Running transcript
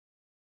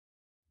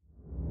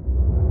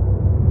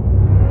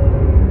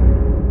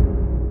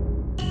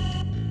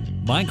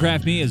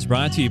Minecraft Me is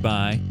brought to you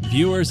by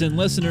viewers and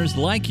listeners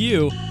like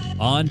you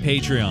on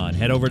Patreon.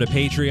 Head over to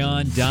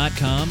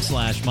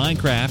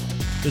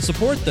patreon.com/Minecraft to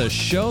support the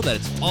show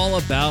that's all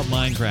about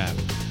Minecraft.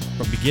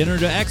 From beginner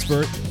to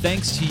expert,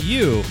 thanks to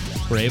you,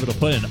 we're able to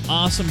put an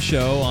awesome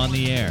show on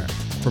the air.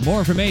 For more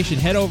information,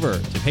 head over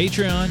to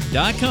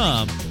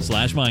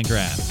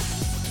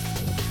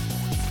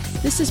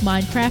patreon.com/Minecraft. This is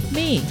Minecraft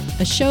Me,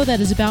 a show that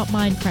is about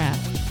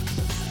Minecraft,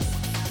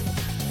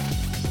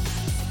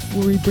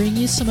 where we bring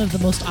you some of the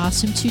most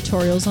awesome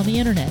tutorials on the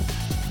internet,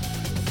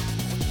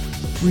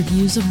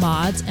 reviews of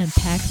mods and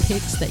pack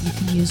picks that you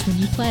can use when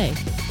you play.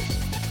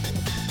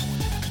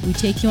 We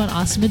take you on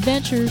awesome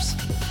adventures,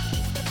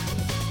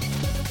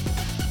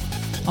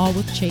 all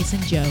with Chase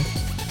and Joe.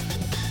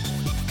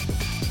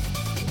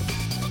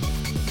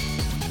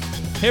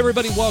 Hey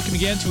everybody, welcome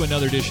again to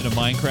another edition of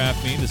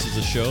Minecraft Me. This is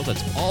a show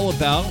that's all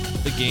about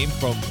the game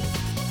from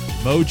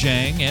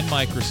Mojang and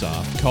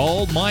Microsoft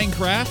called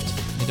Minecraft.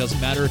 It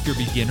doesn't matter if you're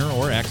beginner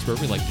or expert.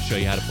 We like to show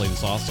you how to play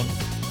this awesome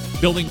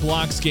building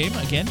blocks game.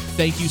 Again,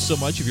 thank you so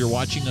much if you're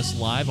watching us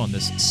live on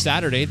this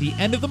Saturday, the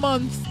end of the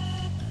month,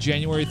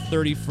 January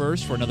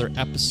 31st, for another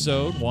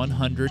episode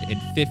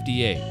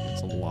 158.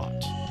 That's a lot.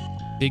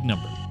 Big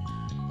number.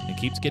 It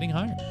keeps getting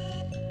higher.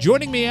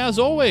 Joining me, as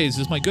always,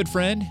 is my good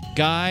friend,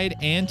 guide,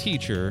 and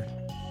teacher,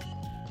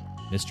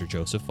 Mr.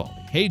 Joseph Foley.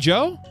 Hey,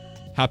 Joe.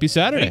 Happy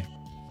Saturday. Hey.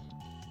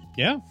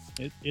 Yeah,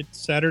 it's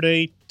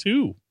Saturday,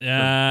 too.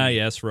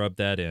 Yes, rub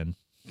that in.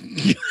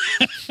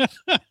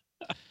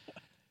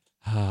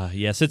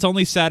 Yes, it's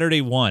only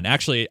Saturday 1.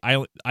 Actually,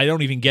 I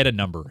don't even get a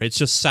number. It's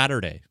just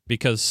Saturday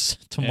because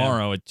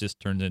tomorrow it just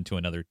turns into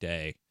another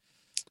day.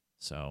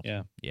 So,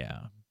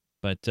 yeah.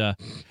 But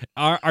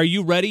are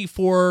you ready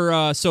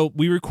for, so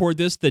we record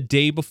this the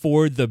day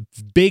before the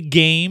big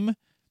game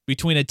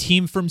between a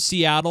team from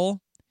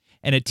Seattle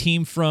and a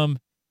team from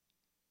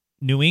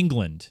New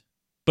England.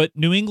 But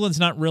New England's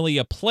not really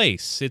a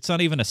place. It's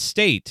not even a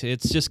state.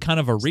 It's just kind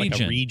of a region.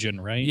 Like a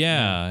region, right?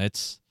 Yeah,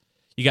 it's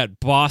you got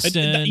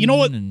Boston. You know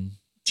what?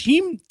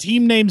 Team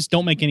names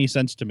don't make any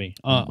sense to me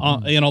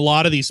in a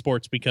lot of these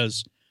sports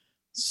because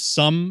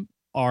some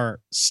are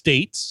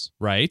states,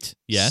 right?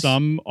 Yes.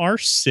 Some are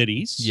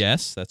cities.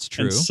 Yes, that's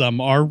true. And some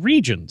are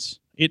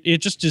regions.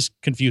 It just is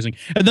confusing.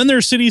 And then there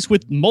are cities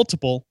with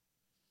multiple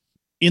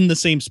in the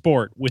same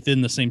sport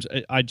within the same.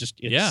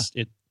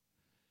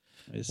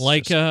 It's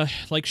like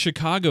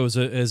Chicago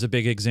is a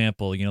big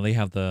example. You know, they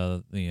have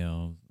the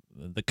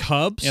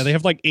Cubs. Yeah, they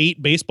have like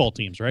 8 baseball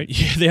teams, right?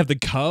 Yeah, they have the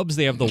Cubs,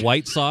 they have the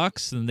White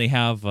Sox, and they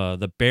have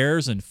the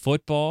Bears in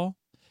football.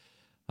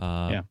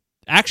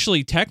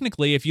 Actually,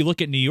 technically, if you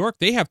look at New York,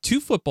 they have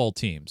 2 football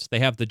teams. They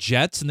have the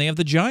Jets and they have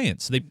the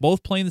Giants. They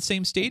both play in the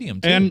same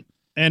stadium, too.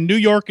 And New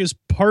York is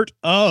part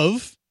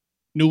of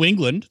New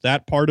England.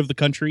 That part of the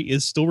country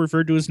is still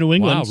referred to as New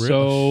England. Wow, really?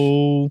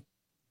 So,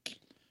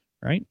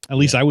 right? At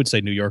least I would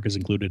say New York is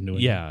included in New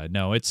England. Yeah,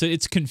 no,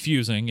 it's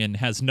confusing and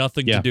has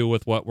nothing to do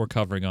with what we're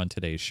covering on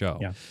today's show.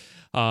 Yeah.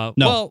 No.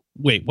 Well,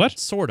 wait, what?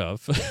 Sort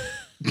of.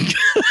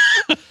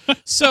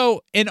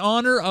 So, in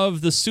honor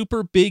of the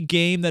super big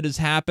game that is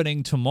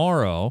happening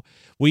tomorrow,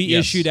 we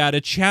issued out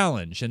a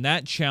challenge, and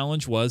that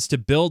challenge was to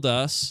build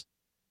us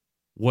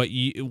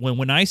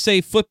when I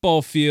say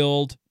football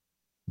field,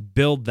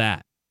 build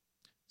that.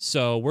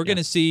 So, we're going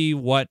to see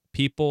what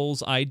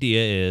people's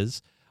idea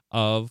is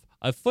of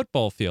a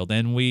football field,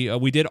 and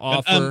we did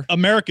offer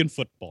American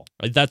football.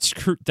 That's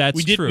true.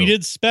 We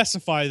did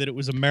specify that it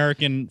was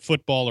American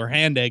football or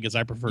hand egg, as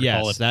I prefer to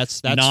call it.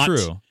 Yes, that's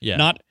true. Yeah,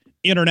 not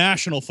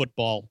international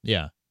football.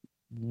 Yeah,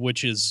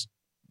 which is,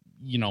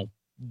 the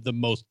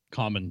most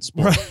common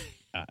sport,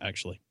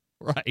 actually.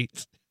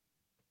 Right.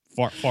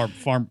 Far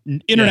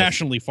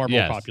internationally far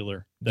more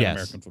popular than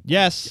American football.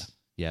 Yes.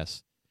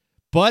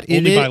 But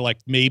only by like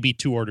maybe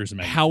 2 orders of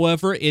magnitude.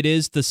 However, it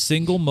is the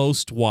single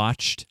most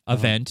watched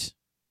event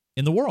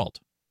in the world.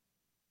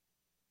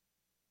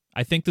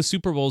 I think the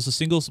Super Bowl is the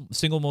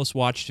single most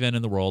watched event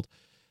in the world,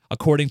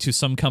 according to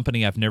some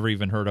company I've never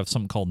even heard of,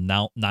 something called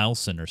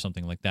Nielsen or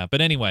something like that.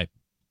 But anyway,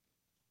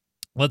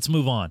 let's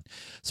move on.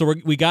 So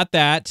we got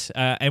that,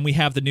 and we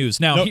have the news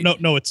now.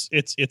 No,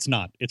 it's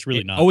not. It's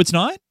really not. Oh, it's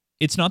not.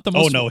 It's not the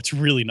most. Oh no, it's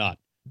really not.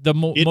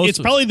 It's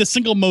probably the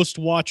single most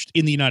watched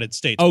in the United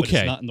States, but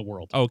it's not in the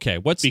world. Okay,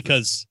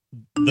 because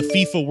the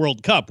FIFA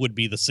World Cup would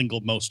be the single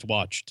most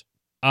watched.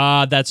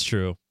 That's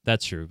true.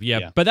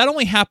 Yeah, but that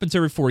only happens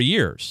every 4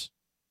 years.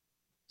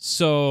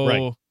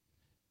 So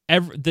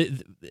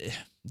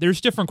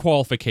there's different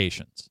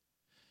qualifications.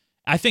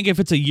 I think if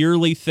it's a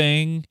yearly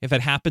thing, if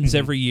it happens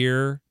every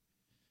year,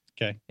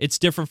 it's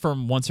different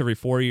from once every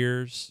 4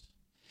 years.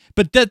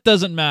 But that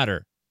doesn't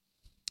matter.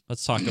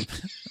 Let's talk about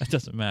that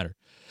doesn't matter.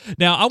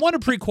 Now, I want to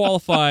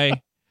pre-qualify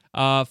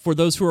for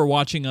those who are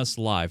watching us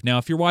live. Now,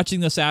 if you're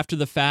watching this after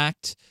the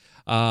fact,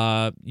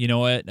 you know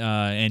what,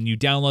 and you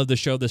download the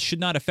show, this should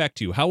not affect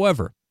you.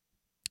 However,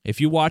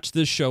 if you watch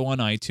this show on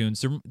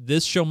iTunes,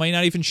 this show may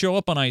not even show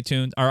up on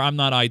iTunes, or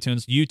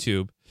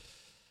YouTube,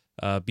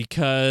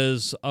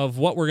 because of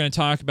what we're going to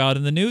talk about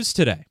in the news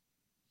today.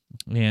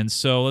 And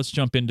so let's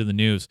jump into the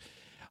news.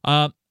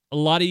 A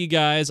lot of you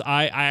guys,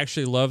 I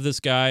actually love this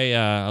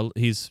guy.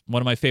 He's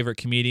one of my favorite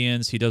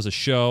comedians. He does a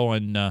show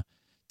on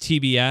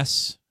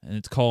TBS, and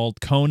it's called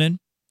Conan.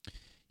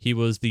 He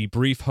was the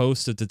brief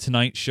host of The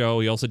Tonight Show.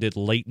 He also did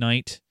Late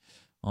Night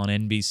on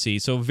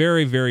NBC. So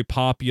very, very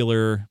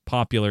popular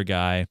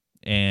guy,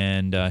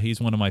 and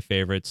he's one of my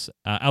favorites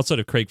outside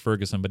of Craig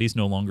Ferguson, but he's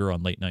no longer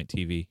on late night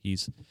TV.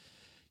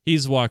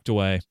 He's walked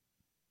away.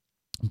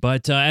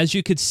 But as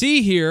you could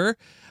see here,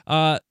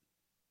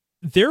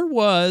 there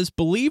was,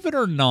 believe it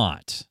or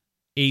not,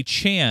 a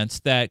chance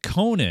that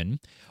Conan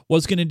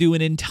was going to do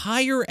an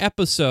entire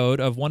episode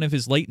of one of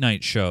his late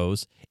night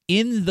shows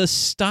in the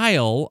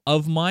style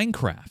of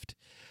Minecraft.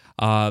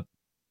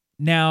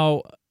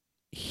 Now,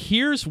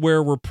 here's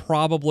where we're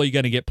probably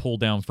going to get pulled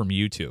down from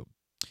YouTube.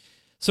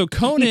 So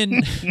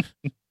Conan,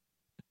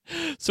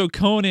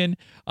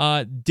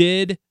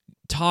 did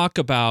talk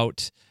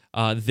about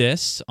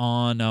this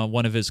on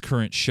one of his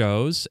current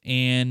shows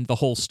and the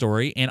whole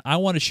story, and I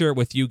want to share it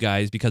with you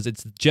guys because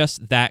it's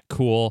just that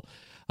cool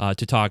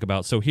to talk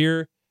about. So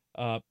here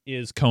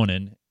is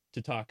Conan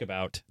to talk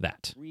about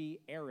that.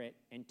 Re-air it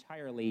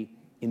entirely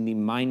in the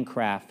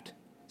Minecraft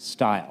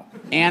style.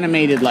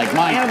 Animated like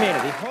Minecraft.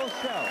 Animated, the whole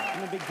show,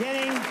 from the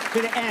beginning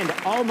to the end,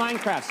 all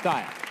Minecraft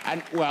style.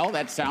 Well,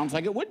 that sounds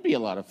like it would be a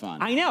lot of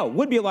fun. I know,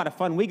 would be a lot of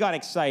fun. We got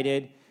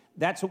excited.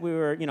 That's what we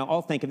were,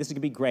 all thinking. This is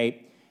gonna be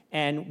great.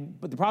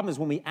 But the problem is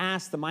when we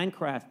asked the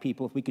Minecraft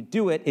people if we could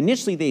do it,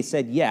 initially they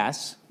said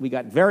yes. We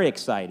got very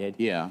excited.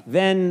 Yeah.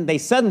 Then they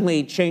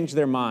suddenly changed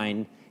their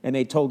mind and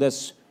they told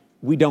us,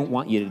 we don't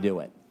want you to do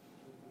it.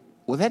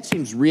 Well, that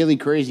seems really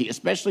crazy,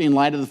 especially in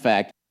light of the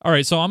fact. All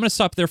right, so I'm going to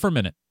stop there for a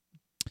minute.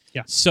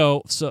 Yeah.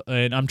 So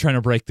and I'm trying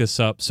to break this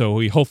up so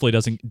he hopefully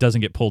doesn't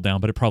get pulled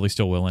down, but it probably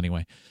still will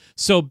anyway.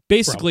 So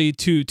basically,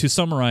 to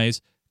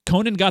summarize,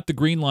 Conan got the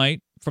green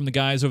light from the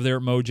guys over there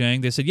at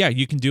Mojang. They said, yeah,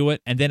 you can do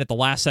it. And then at the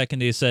last second,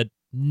 they said,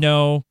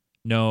 no,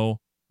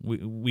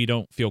 we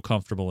don't feel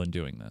comfortable in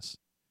doing this.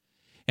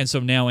 And so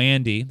now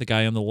Andy, the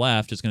guy on the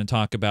left, is going to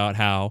talk about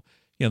how,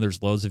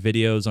 there's loads of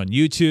videos on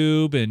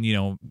YouTube and,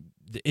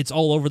 it's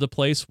all over the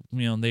place.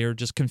 They are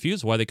just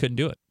confused why they couldn't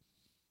do it.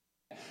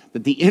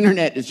 That the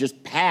internet is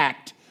just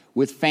packed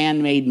with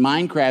fan-made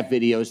Minecraft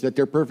videos that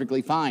they're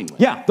perfectly fine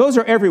with. Yeah, those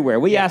are everywhere.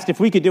 We asked if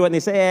we could do it, and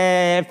they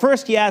say,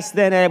 first yes,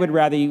 then I would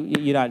rather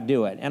you not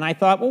do it. And I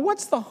thought, well,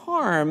 what's the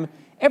harm?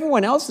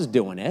 Everyone else is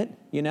doing it,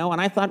 and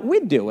I thought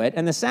we'd do it.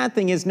 And the sad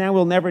thing is now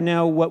we'll never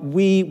know what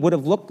we would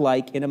have looked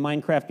like in a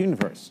Minecraft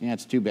universe. Yeah,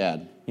 it's too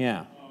bad.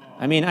 Yeah.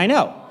 I mean, I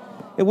know.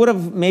 It would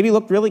have maybe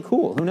looked really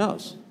cool. Who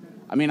knows?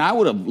 I mean, I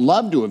would have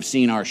loved to have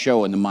seen our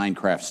show in the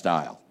Minecraft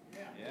style.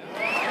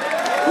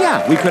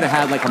 Yeah, we could have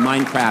had like a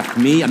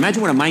Minecraft me.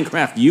 Imagine what a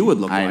Minecraft you would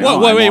look like.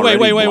 Whoa,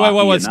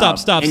 wait, stop.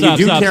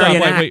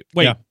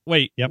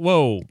 Wait. Yep.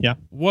 Whoa. Yeah.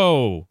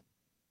 Whoa.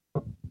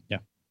 Yeah.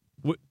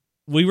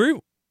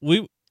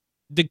 We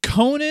did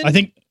Conan?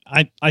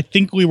 I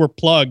think we were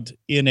plugged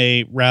in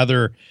a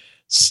rather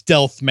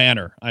stealth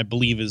manner, I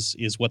believe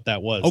is what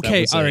that was. Okay,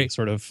 that was all right.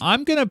 Sort of.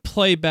 I'm going to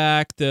play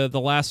back the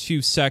last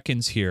few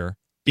seconds here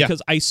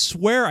because I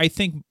swear I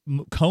think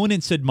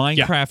Conan said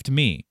Minecraft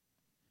me.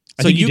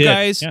 So you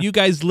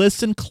guys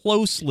listen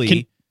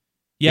closely.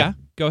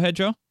 Go ahead,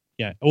 Joe.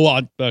 Yeah.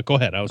 Well, go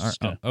ahead. I was just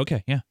gonna...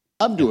 Okay, yeah.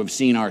 Love to have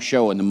seen our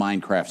show in the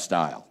Minecraft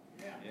style.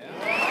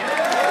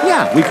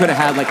 Yeah, we could have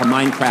had like a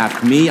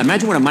Minecraft me.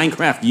 Imagine what a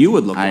Minecraft you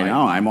would look like. I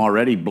know, I'm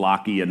already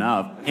blocky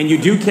enough. And you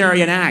do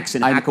carry an axe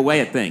and hack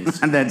away at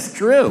things. And that's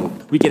true.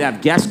 We could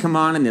have guests come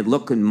on and they'd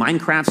look in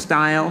Minecraft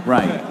style.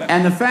 Right.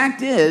 And the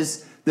fact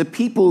is, the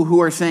people who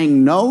are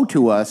saying no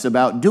to us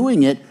about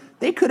doing it,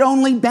 they could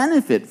only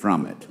benefit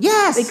from it.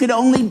 Yes. They could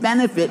only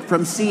benefit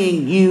from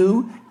seeing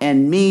you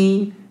and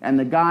me and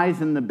the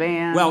guys in the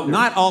band. Well,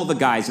 not all the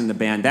guys in the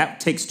band. That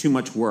takes too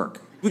much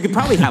work. We could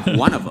probably have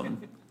one of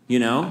them,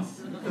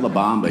 La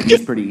Bamba,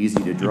 he's pretty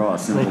easy to draw.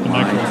 Simple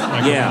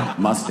lines. Yeah.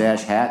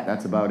 Mustache, hat,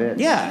 that's about it.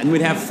 Yeah, and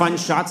we'd have fun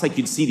shots like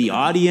you'd see the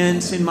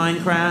audience in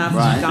Minecraft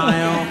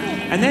style.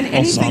 And then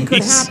anything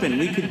could happen.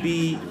 We could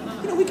be,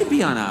 we could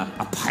be on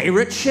a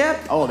pirate ship.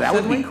 Oh, that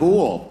would be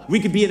cool. We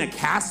could be in a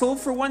castle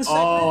for one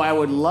segment. Oh, I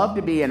would love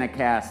to be in a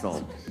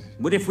castle.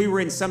 What if we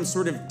were in some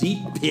sort of deep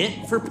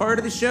pit for part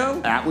of the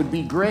show? That would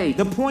be great.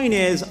 The point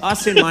is,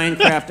 us in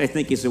Minecraft, I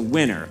think, is a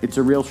winner. It's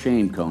a real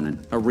shame,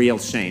 Conan. A real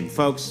shame.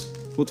 Folks,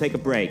 we'll take a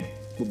break.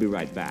 We'll be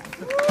right back.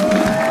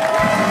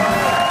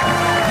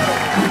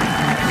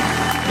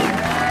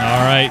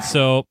 All right,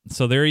 so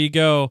there you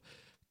go,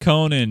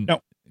 Conan.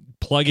 Now,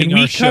 plugging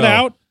our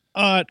show.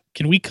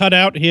 Can we cut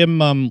out him?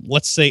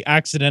 Let's say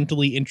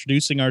accidentally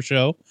introducing our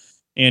show,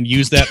 and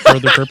use that for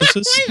other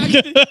purposes.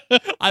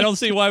 I don't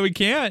see why we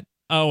can't.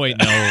 Oh wait,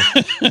 no.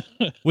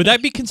 Would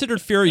that be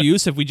considered fair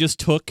use if we just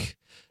took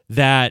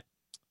that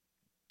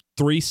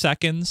 3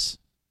 seconds?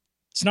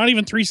 It's not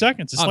even 3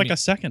 seconds. It's a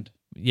second.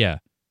 Yeah.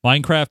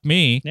 Minecraft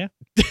me. Yeah.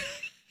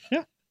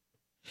 Yeah.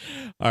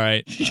 All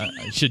right.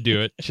 I should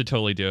do it. Should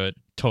totally do it.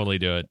 Totally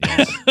do it.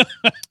 Yes.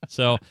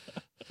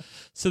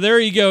 So there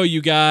you go,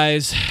 you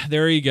guys.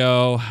 There you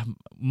go.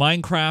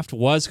 Minecraft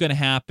was going to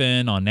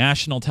happen on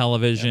national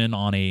television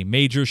on a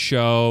major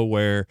show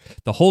where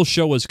the whole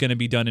show was going to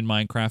be done in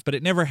Minecraft, but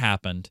it never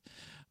happened.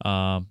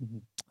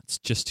 It's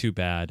just too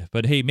bad.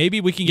 But hey,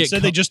 maybe we can get.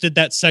 Said they just did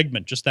that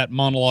segment, just that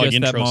monologue, just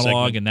intro that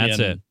monologue, segment. and that's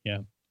it. Yeah,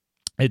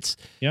 it's.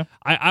 Yeah.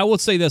 I will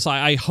say this.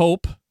 I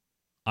hope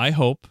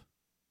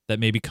that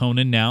maybe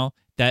Conan now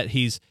that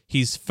he's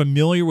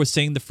familiar with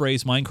saying the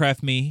phrase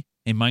 "Minecraft me"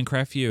 and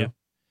 "Minecraft you,"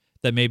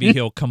 that maybe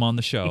he'll come on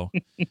the show.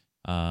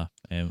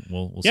 And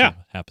we'll see what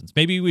happens.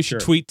 Maybe we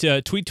should tweet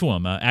to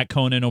him at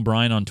Conan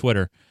O'Brien on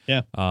Twitter.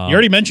 Yeah, you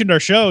already mentioned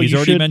our show. He's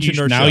already mentioned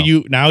our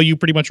show. Now you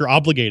pretty much are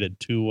obligated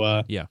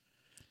to. Yeah.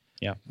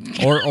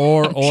 Sure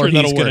Or he's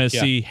going to work,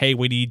 see, hey,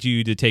 we need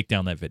you to take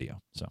down that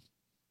video. So.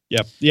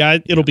 Yeah,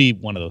 it'll be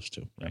one of those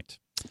two. Right.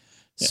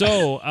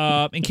 So,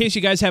 in case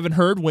you guys haven't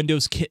heard,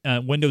 Windows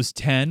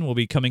 10 will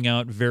be coming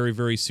out very,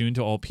 very soon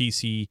to all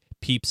PC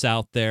peeps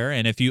out there.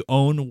 And if you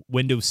own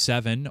Windows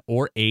 7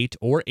 or 8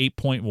 or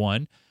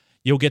 8.1,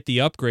 you'll get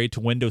the upgrade to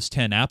Windows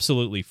 10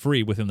 absolutely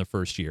free within the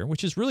first year,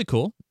 which is really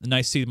cool.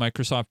 Nice to see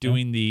Microsoft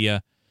doing the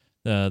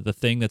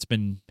thing that's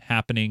been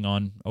happening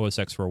on OS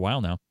X for a while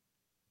now,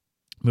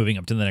 moving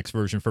up to the next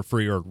version for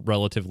free or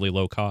relatively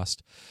low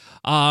cost.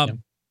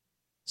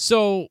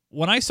 So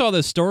when I saw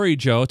this story,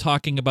 Joe,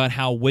 talking about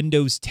how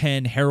Windows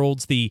 10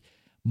 heralds the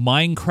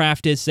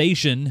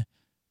Minecraftization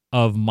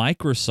of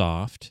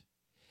Microsoft,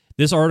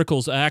 this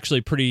article's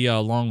actually pretty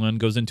long one,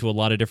 goes into a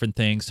lot of different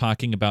things,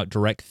 talking about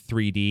Direct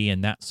 3D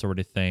and that sort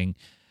of thing.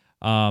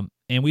 And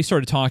we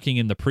started talking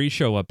in the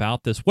pre-show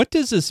about this. What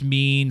does this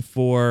mean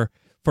for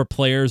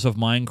players of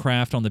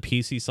Minecraft on the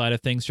PC side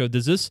of things, Joe?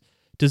 Does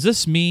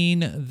this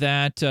mean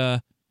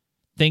that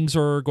things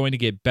are going to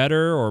get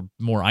better or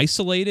more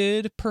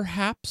isolated,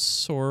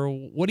 perhaps? Or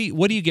what do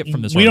you get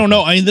from this? We don't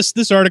know. I mean,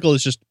 this article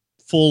is just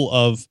full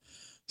of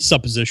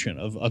supposition,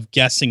 of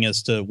guessing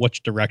as to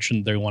which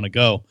direction they want to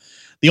go.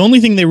 The only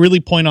thing they really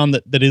point on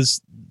that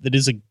is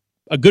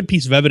a good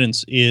piece of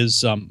evidence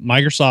is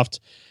Microsoft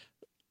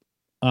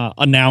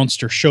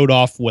announced or showed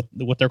off what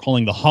they're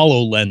calling the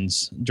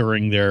HoloLens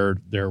during their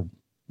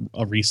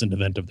a recent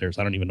event of theirs.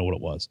 I don't even know what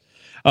it was.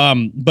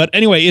 But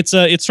anyway, it's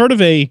sort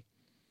of a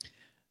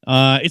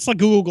it's like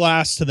Google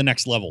Glass to the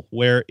next level,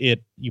 where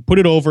you put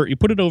it over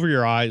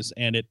your eyes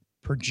and it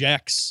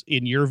projects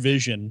in your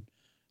vision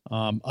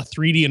a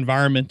 3D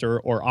environment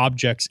or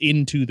objects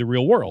into the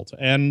real world.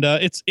 And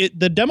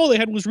the demo they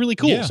had was really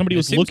cool. Yeah, Somebody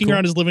was looking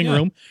around his living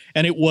room,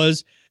 and it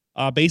was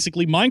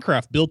basically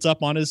Minecraft built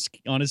up on his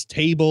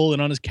table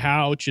and on his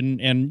couch, and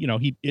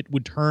it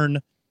would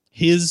turn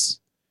his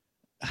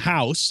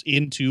house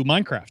into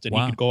Minecraft, and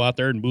he could go out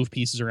there and move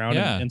pieces around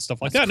and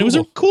stuff like that. And it was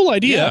a cool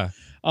idea.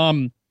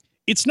 Yeah.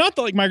 It's not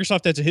that like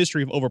Microsoft has a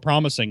history of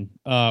overpromising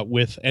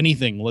with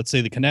anything, let's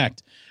say the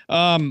Kinect.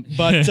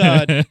 But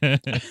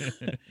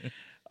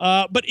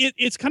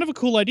it's kind of a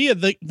cool idea.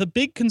 The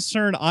big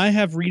concern I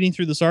have reading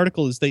through this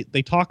article is they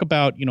talk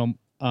about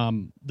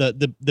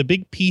the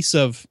big piece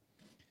of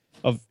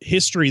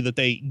history that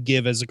they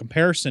give as a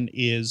comparison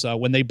is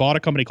when they bought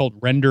a company called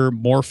Render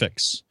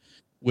Morphics,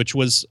 which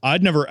was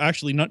I'd never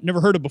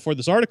heard of before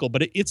this article,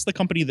 but it's the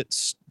company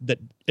that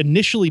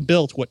initially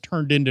built what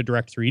turned into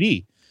Direct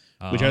 3D,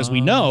 which, as we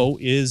know,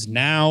 is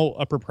now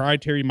a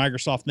proprietary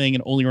Microsoft thing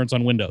and only runs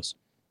on Windows.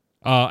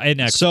 And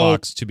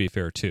Xbox, to be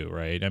fair, too,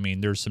 right? I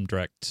mean, there's some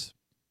direct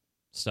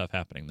stuff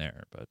happening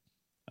there,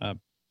 but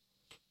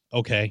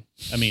okay.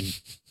 I mean,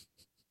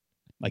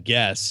 I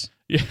guess.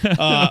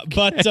 Yeah.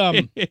 But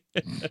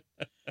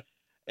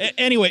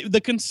anyway,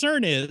 the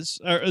concern is,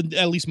 or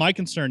at least my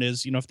concern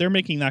is, if they're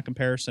making that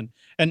comparison,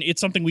 and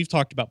it's something we've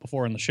talked about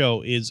before on the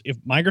show, is if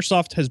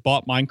Microsoft has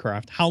bought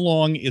Minecraft, how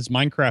long is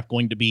Minecraft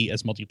going to be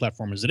as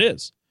multi-platform as it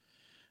is?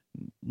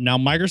 Now,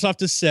 Microsoft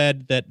has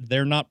said that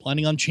they're not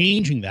planning on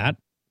changing that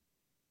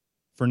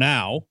for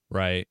now.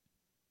 Right.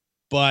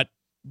 But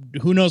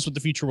who knows what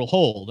the future will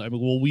hold? I mean,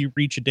 will we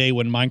reach a day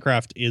when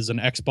Minecraft is an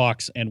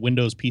Xbox and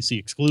Windows PC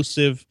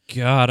exclusive?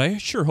 God, I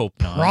sure hope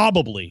not.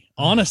 Probably.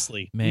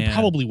 Honestly, man. We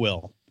probably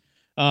will.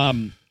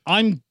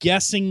 I'm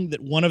guessing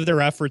that one of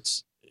their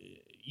efforts,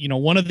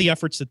 one of the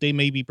efforts that they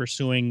may be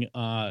pursuing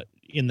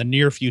in the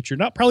near future,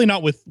 probably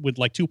not with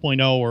like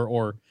 2.0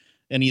 or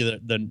any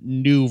of the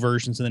new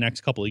versions in the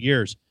next couple of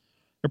years,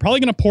 they're probably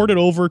going to port it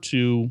over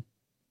to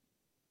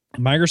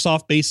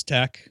Microsoft-based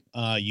tech,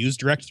 use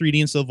Direct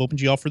 3D instead of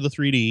OpenGL for the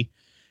 3D,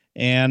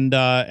 and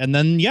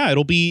then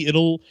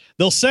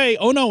they'll say,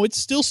 oh no, it's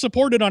still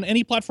supported on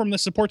any platform that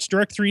supports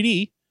Direct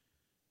 3D,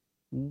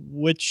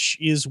 which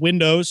is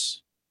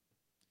Windows.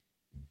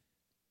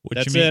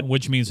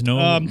 Which means no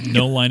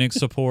Linux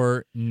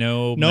support,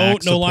 no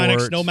Mac no support.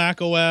 Linux, no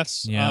Mac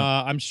OS. Yeah.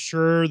 I'm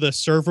sure the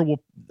server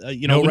will,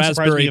 no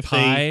Raspberry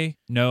Pi,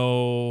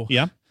 no.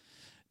 Yeah.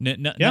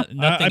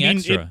 Nothing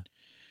extra.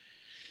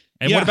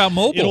 And what about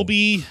mobile? It'll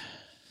be.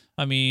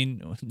 I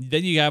mean,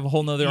 then you have a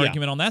whole nother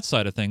argument on that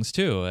side of things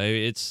too.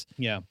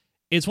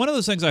 It's one of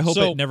those things I hope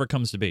So- it never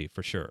comes to be,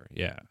 for sure.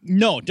 Yeah.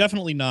 No,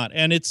 definitely not.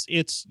 And it's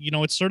it's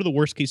sort of the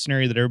worst case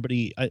scenario that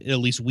everybody, at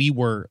least we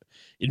were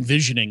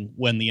envisioning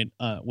when the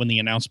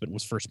announcement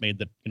was first made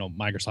that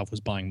Microsoft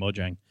was buying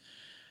Mojang.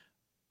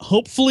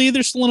 Hopefully,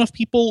 there's still enough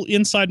people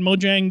inside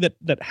Mojang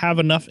that have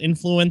enough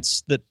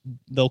influence that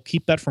they'll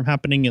keep that from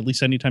happening at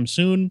least anytime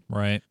soon.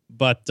 Right.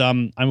 But I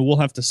mean, we'll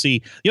have to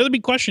see. The other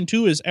big question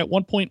too is, at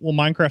what point will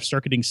Minecraft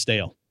start getting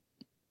stale?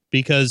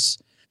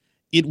 Because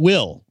it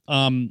will.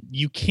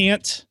 You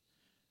can't.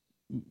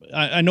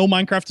 I know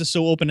Minecraft is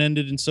so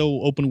open-ended and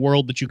so open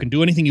world that you can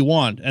do anything you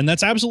want, and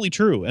that's absolutely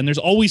true. And there's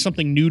always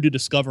something new to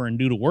discover and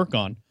new to work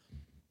on.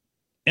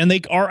 And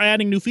they are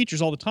adding new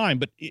features all the time.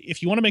 But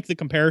if you want to make the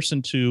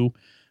comparison to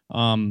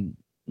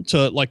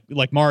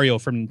like Mario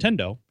from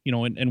Nintendo,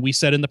 and we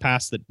said in the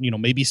past that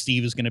maybe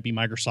Steve is going to be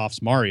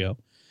Microsoft's Mario.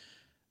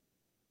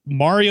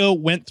 Mario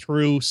went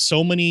through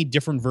so many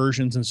different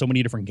versions and so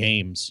many different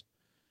games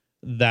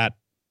that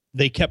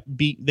they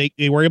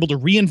were able to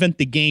reinvent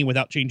the game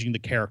without changing the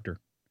character.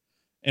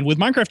 And with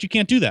Minecraft, you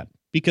can't do that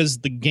because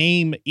the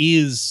game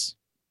is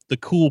the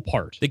cool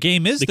part. The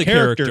game is the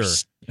character.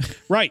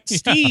 Right.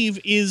 Steve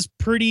is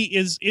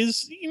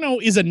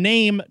a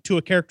name to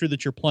a character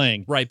that you're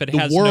playing. Right, but it the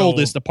has world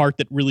no- is the part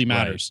that really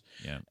matters.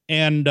 Right.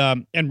 Yeah. And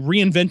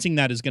reinventing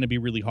that is going to be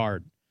really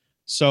hard.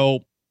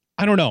 So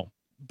I don't know,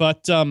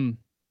 but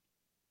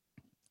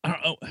I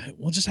don't know.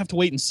 We'll just have to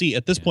wait and see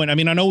at this point. I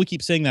mean, I know we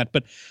keep saying that,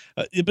 but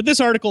this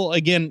article,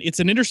 again, it's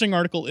an interesting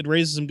article. It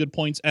raises some good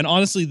points. And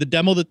honestly, the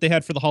demo that they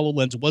had for the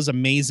HoloLens was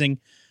amazing.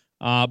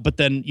 But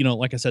then,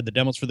 like I said, the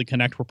demos for the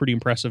Kinect were pretty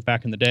impressive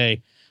back in the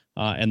day.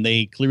 And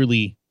they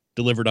clearly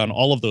delivered on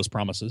all of those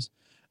promises.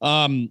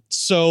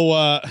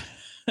 So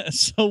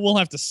we'll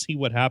have to see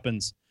what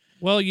happens.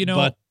 Well,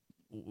 But-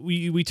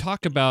 we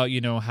talk about,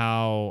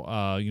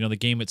 how, the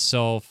game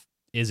itself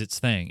is its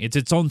thing. It's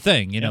its own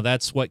thing.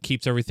 That's what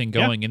keeps everything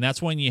going. And that's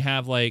when you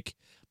have like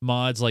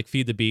mods like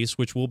Feed the Beast,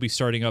 which will be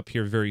starting up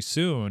here very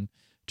soon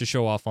to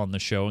show off on the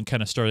show and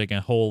kind of starting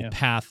a whole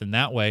path in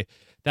that way.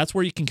 That's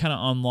where you can kind of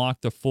unlock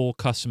the full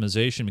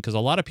customization, because a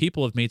lot of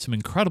people have made some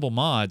incredible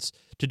mods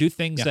to do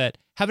things that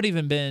haven't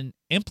even been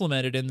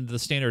implemented in the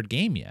standard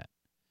game yet.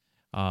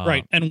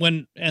 Right.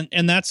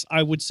 And that's,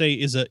 I would say,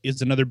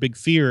 is another big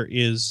fear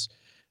is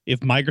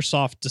if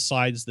Microsoft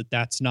decides that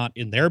that's not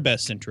in their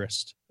best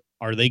interest,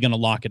 are they going to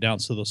lock it down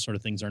so those sort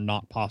of things are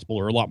not possible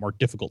or a lot more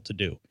difficult to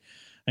do?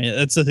 I mean,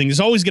 that's the thing. There's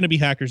always going to be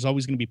hackers. There's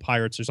always going to be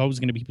pirates. There's always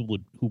going to be people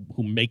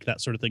who make that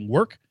sort of thing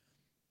work.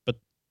 But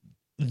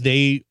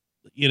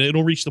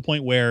it'll reach the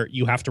point where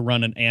you have to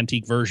run an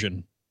antique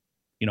version.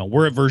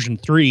 We're at version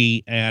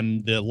 3,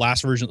 and the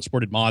last version that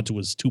supported mods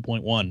was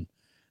 2.1,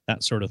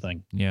 that sort of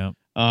thing. Yeah.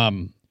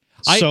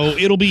 So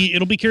it'll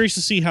be curious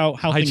to see how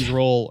things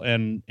roll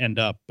and end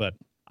up. But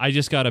I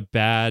just got a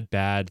bad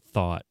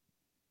thought.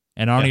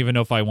 And I don't even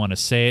know if I want to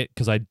say it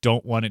because I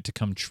don't want it to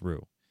come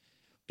true.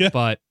 Yeah.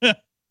 But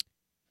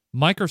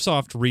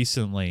Microsoft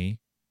recently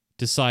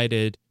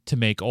decided to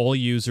make all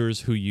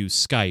users who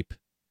use Skype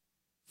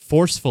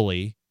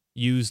forcefully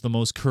use the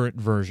most current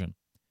version.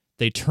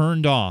 They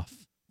turned off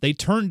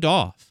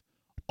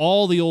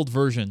all the old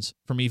versions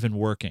from even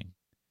working.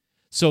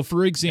 So,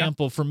 for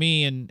example, for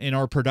me in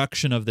our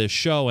production of this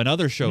show and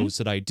other shows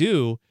that I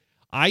do,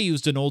 I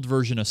used an old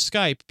version of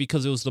Skype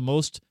because it was the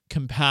most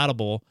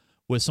compatible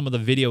with some of the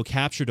video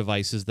capture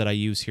devices that I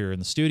use here in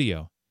the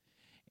studio.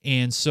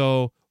 And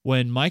so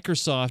when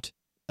Microsoft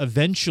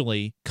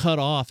eventually cut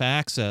off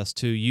access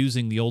to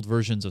using the old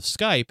versions of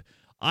Skype,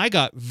 I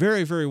got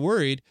very, very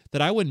worried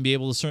that I wouldn't be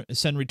able to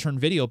send return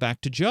video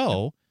back to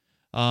Joe.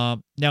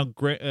 Now,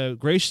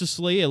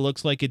 graciously, it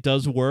looks like it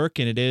does work,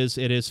 and it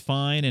is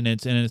fine, and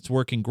it's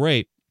working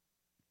great.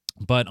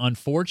 But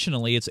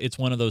unfortunately, it's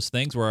one of those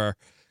things where,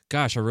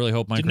 gosh, I really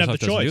hope Microsoft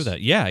doesn't do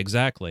that. Yeah,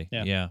 exactly.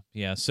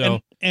 Yeah. So,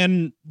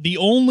 and the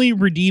only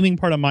redeeming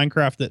part of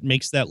Minecraft that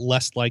makes that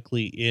less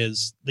likely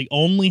is the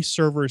only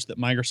servers that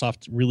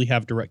Microsoft really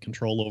have direct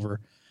control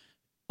over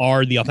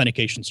are the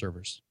authentication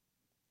servers.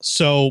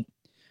 So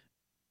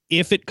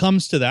if it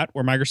comes to that,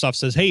 where Microsoft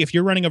says, hey, if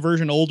you're running a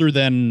version older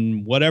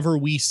than whatever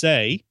we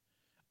say,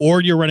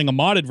 or you're running a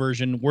modded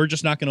version, we're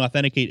just not going to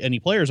authenticate any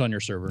players on your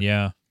server.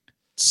 yeah.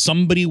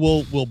 Somebody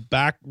will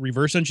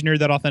reverse engineer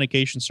that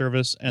authentication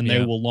service, and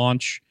they will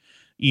launch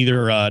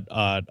either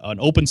an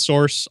open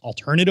source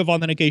alternative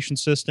authentication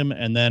system,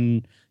 and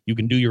then you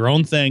can do your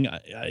own thing.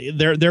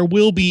 There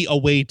will be a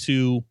way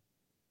to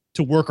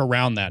work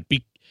around that.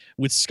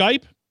 With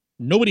Skype,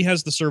 nobody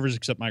has the servers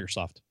except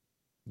Microsoft.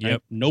 Right?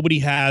 Yep. Nobody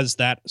has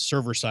that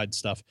server side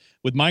stuff.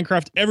 With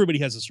Minecraft, everybody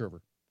has a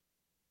server.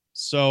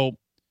 So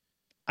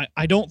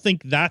I don't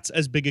think that's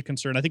as big a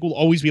concern. I think we'll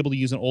always be able to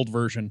use an old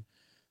version.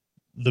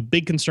 The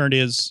big concern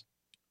is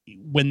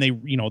when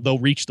they'll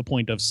reach the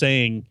point of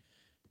saying,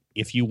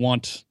 if you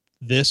want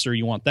this or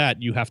you want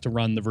that, you have to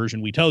run the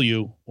version we tell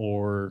you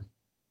or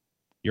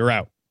you're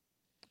out.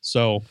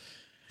 So,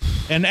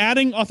 and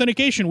adding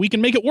authentication, we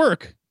can make it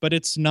work, but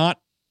it's not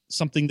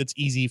something that's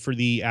easy for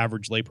the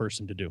average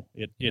layperson to do.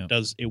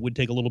 It would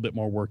take a little bit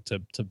more work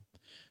to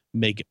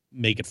make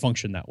it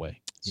function that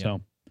way. Yeah.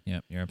 So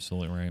Yeah, you're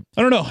absolutely right.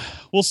 I don't know.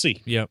 We'll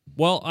see. Yeah.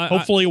 Well,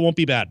 Hopefully it won't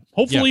be bad.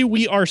 Hopefully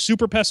we are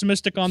super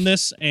pessimistic on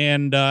this,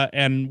 and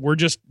we're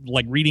just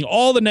like reading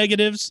all the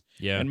negatives.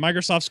 Yeah. And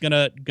Microsoft's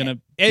gonna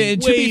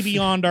and to way be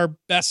beyond our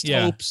best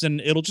Yeah. hopes,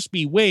 and it'll just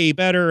be way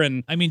better.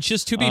 And I mean,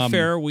 just to be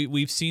fair,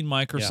 we've seen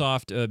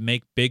Microsoft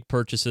make big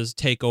purchases,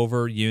 take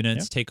over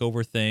units, take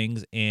over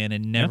things, and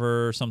it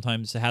never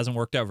sometimes hasn't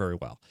worked out very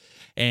well.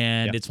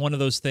 And it's one of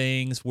those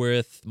things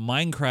with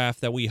Minecraft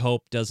that we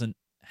hope doesn't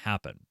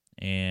happen.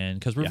 And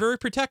because we're very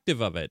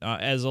protective of it,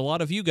 as a lot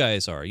of you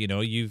guys are, you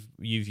know, you've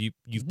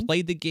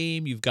played the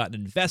game, you've gotten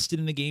invested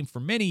in the game for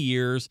many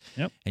years,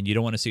 and you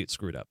don't want to see it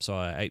screwed up. So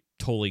I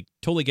totally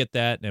get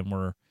that, and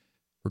we're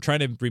trying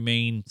to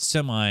remain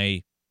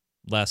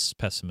less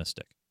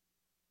pessimistic.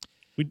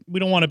 We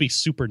don't want to be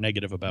super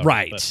negative about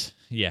Right. it.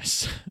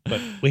 Yes.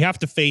 But we have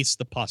to face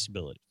the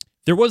possibility.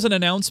 There was an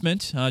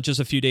announcement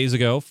just a few days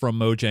ago from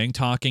Mojang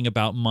talking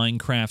about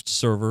Minecraft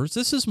servers.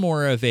 This is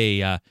more of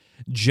a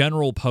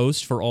general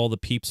post for all the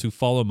peeps who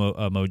follow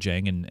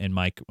Mojang and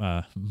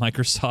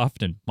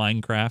Microsoft and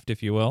Minecraft,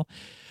 if you will.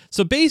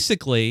 So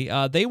basically,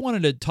 they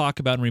wanted to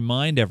talk about and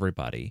remind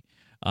everybody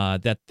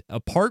that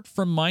apart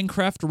from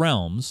Minecraft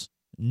Realms,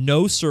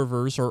 no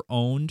servers are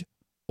owned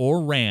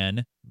or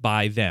ran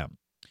by them.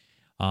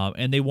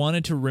 And they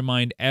wanted to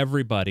remind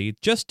everybody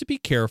just to be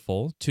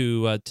careful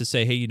to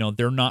say, hey, you know,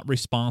 they're not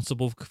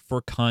responsible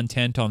for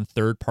content on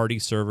third-party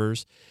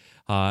servers.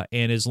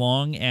 And as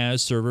long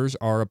as servers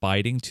are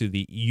abiding to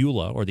the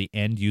EULA, or the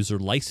End User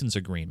License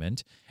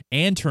Agreement,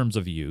 and terms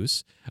of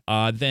use,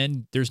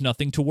 then there's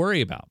nothing to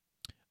worry about.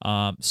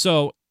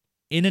 So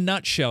in a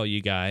nutshell,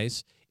 you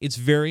guys, it's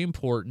very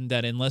important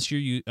that unless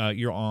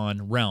you're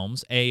on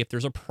Realms, if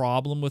there's a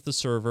problem with the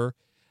server,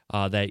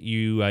 that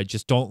you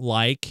just don't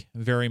like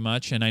very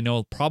much. And I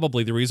know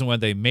probably the reason why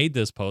they made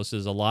this post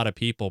is a lot of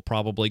people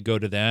probably go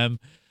to them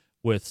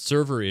with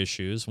server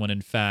issues when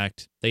in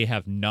fact they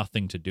have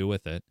nothing to do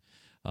with it.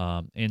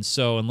 And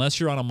so unless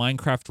you're on a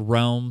Minecraft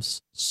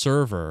Realms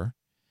server,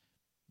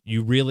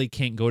 you really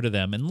can't go to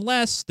them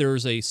unless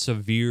there's a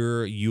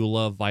severe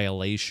EULA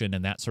violation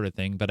and that sort of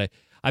thing. But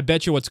I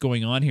bet you what's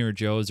going on here,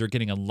 Joe, is they're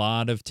getting a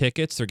lot of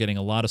tickets. They're getting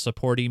a lot of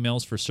support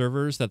emails for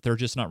servers that they're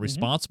just not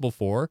responsible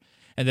for.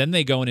 And then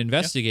they go and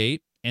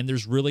investigate, and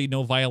there's really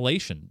no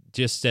violation.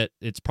 Just that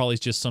it's probably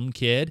just some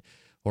kid,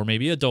 or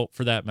maybe adult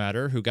for that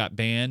matter, who got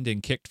banned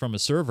and kicked from a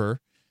server,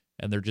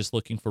 and they're just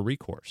looking for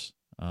recourse.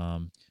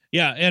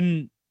 Yeah,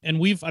 and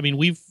we've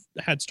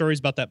had stories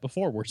about that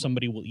before, where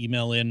somebody will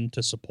email in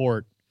to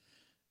support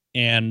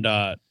and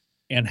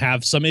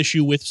have some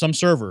issue with some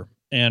server,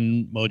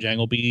 and Mojang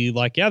will be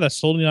like, yeah,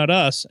 that's totally not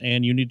us,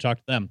 and you need to talk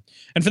to them.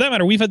 And for that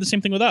matter, we've had the same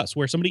thing with us,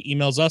 where somebody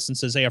emails us and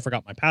says, hey, I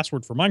forgot my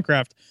password for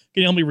Minecraft.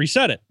 Can you help me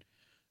reset it?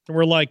 And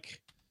we're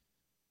like,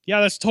 yeah,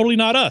 that's totally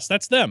not us.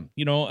 That's them.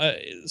 You know,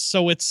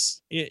 so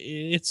it's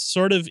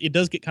sort of, it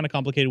does get kind of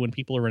complicated when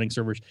people are running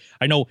servers.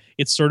 I know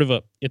it's sort of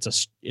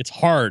it's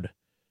hard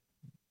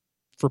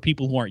for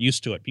people who aren't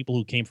used to it. People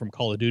who came from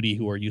Call of Duty,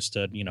 who are used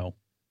to, you know,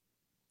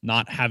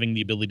 not having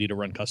the ability to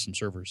run custom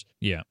servers.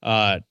 Yeah.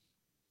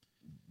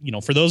 You know,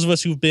 for those of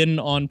us who've been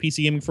on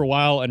PC gaming for a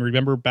while and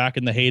remember back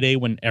in the heyday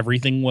when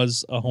everything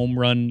was a home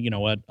run, you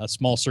know, a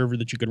small server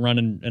that you could run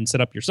and set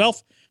up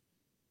yourself,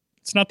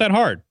 it's not that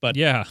hard. But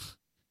yeah,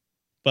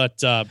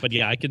 but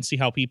yeah, I can see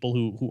how people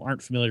who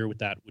aren't familiar with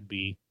that would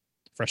be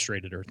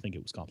frustrated or think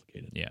it was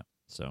complicated. Yeah.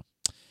 So.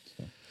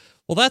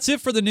 Well, that's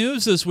it for the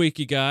news this week,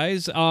 you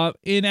guys.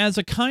 And as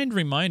a kind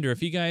reminder,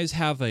 if you guys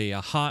have a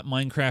hot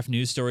Minecraft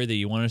news story that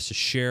you want us to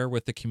share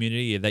with the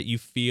community that you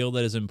feel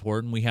that is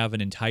important, we have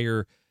an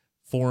entire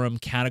forum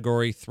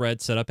category thread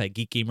set up at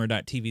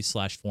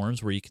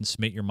geekgamer.tv/forums where you can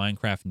submit your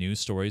Minecraft news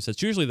stories.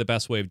 That's usually the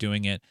best way of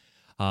doing it.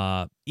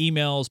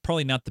 Emails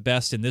probably not the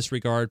best in this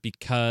regard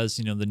because,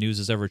 you know, the news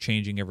is ever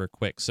changing, ever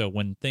quick. So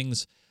when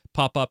things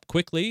pop up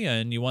quickly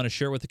and you want to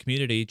share it with the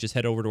community, just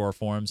head over to our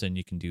forums and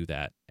you can do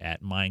that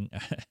at I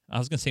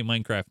was going to say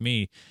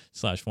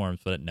MinecraftMe/forums,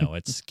 but no,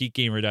 it's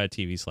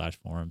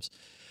geekgamer.tv/forums.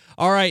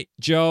 All right,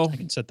 Joe. I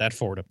can set that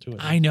forward up to it.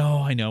 I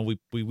know.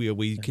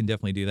 We can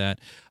definitely do that.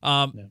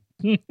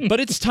 But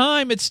it's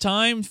time. It's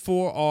time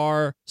for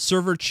our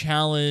server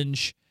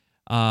challenge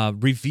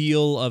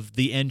reveal of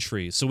the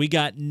entries. So we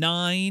got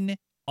 9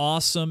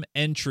 awesome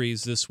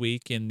entries this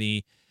week in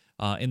the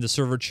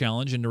server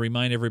challenge. And to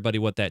remind everybody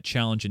what that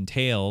challenge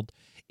entailed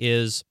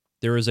is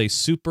there is a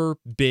super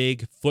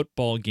big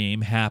football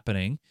game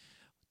happening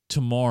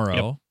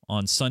tomorrow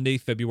on Sunday,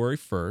 February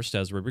 1st,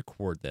 as we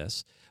record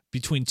this,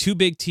 between 2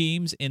 big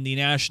teams in the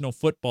National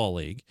Football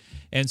League.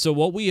 And so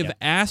what we have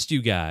asked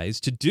you guys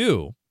to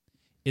do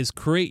is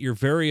create your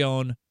very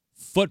own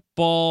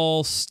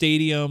football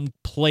stadium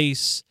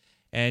place,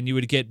 and you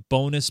would get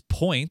bonus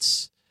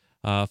points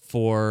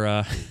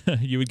for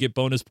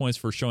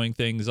showing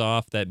things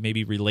off that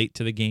maybe relate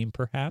to the game,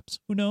 perhaps.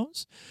 Who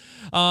knows?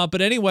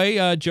 But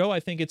anyway, Joe, I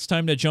think it's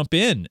time to jump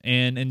in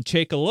and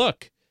take a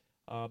look.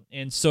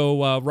 And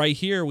so right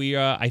here,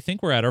 I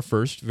think we're at our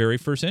very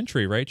first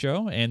entry, right,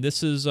 Joe? And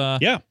this is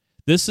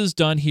This is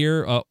done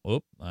here.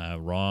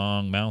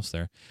 Wrong mouse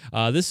there.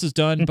 This is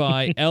done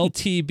by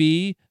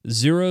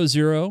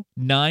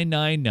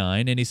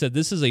LTB00999, and he said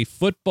this is a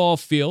football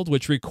field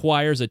which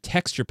requires a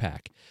texture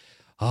pack.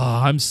 Oh,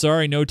 I'm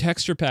sorry, no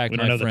texture pack, We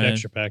my don't have the friend.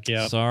 texture pack,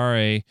 yeah.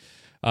 Sorry.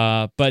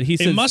 But he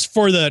says It must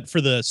for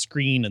the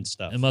screen and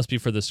stuff. it must be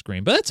for the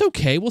screen, but that's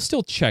okay. We'll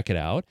still check it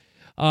out.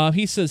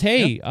 He says,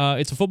 hey,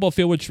 it's a football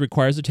field which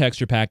requires a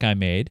texture pack I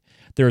made.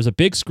 There is a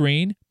big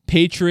screen,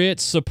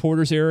 Patriots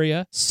supporters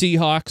area,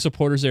 Seahawks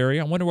supporters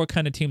area. I wonder what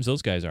kind of teams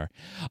those guys are.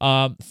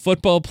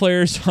 Football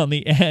players on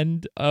the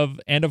end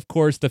and of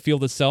course, the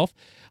field itself.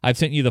 I've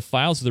sent you the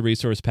files of the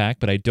resource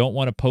pack, but I don't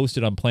want to post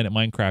it on Planet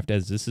Minecraft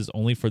as this is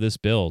only for this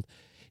build.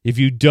 If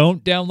you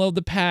don't download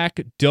the pack,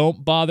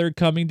 don't bother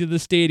coming to the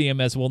stadium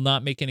as will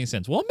not make any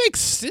sense. Well, it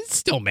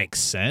still makes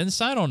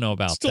sense. I don't know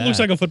about Still that. looks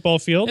like a football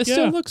field. It yeah.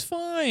 still looks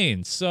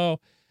fine. So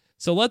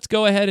let's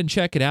go ahead and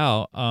check it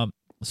out.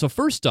 So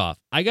first off,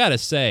 I gotta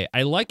say,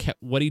 I like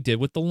what he did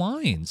with the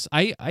lines.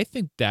 I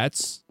think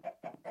that's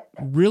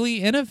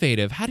really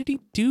innovative. How did he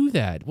do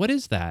that? What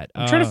is that?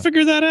 I'm trying to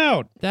figure that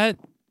out.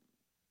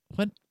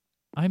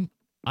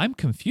 I'm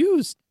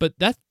confused, but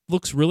that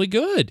looks really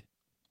good.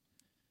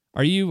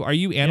 Are you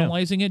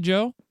analyzing it,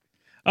 Joe?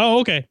 Oh,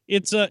 okay.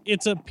 It's a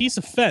piece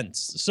of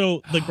fence.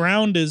 So the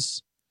ground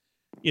it's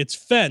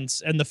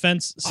fence, and the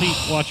fence. See,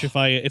 watch if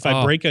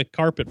I break a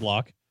carpet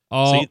block.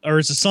 Oh, See, or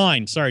it's a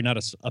sign. Sorry, not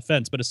a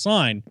fence, but a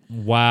sign.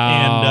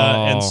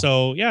 wow. And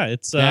so yeah,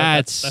 it's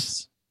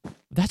that's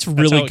that's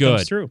really how it good.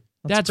 comes through.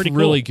 That's pretty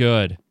really cool.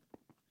 good.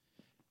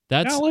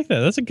 Yeah, I like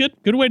that. That's a good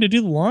way to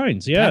do the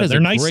lines. Yeah, That is they're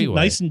a nice great and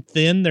way. nice and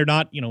thin. They're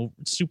not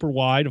super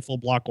wide, a full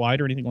block wide,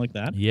 or anything like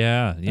that.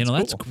 Yeah,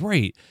 that's cool.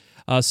 great.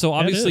 So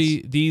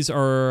obviously these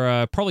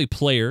are probably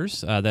players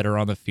that are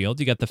on the field.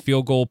 You got the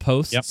field goal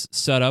posts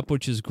set up,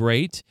 which is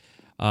great.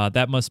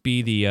 That must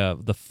be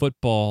the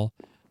football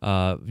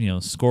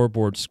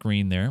scoreboard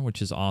screen there,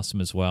 which is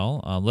awesome as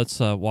well. Let's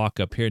walk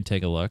up here and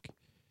take a look.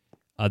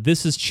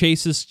 This is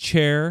Chase's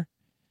chair.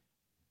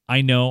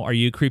 I know. Are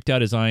you creeped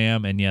out as I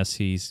am? And yes,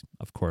 he's,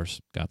 of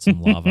course, got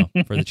some lava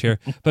for the chair.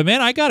 But,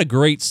 man, I got a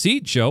great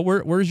seat, Joe.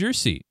 Where's your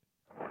seat?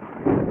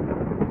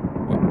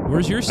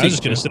 Where's your seat? I'm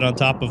just going to sit on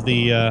top of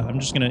the I'm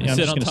just going to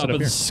sit on top sit up of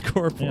the here.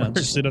 scoreboard. Yeah,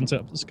 just sit on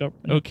top of the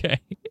scoreboard. Okay.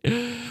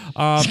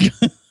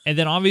 And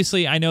then,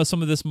 obviously, I know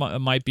some of this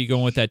might be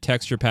going with that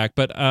texture pack,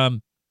 but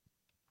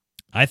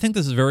I think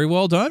this is very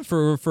well done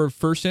for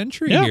first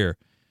entry here.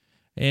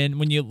 And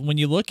when you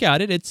look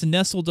at it, it's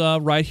nestled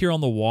right here on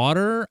the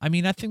water. I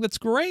mean, I think that's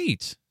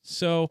great.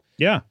 So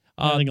Yeah,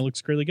 I think it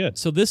looks really good.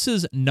 so this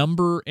is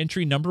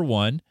entry number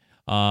 1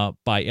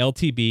 by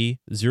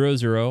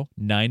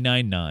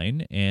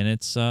LTB00999, and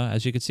it's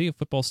as you can see, a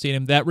football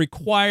stadium that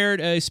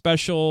required a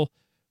special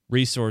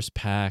resource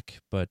pack,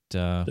 but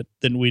That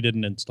then we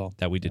didn't install.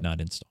 that we did not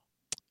install.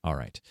 All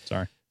right.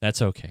 Sorry.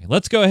 That's okay.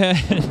 Let's go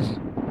ahead.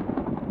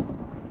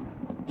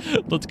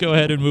 Let's go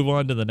ahead and move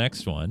on to the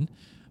next one.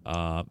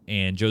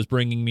 And Joe's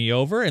bringing me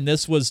over, and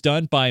this was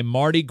done by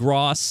Mardi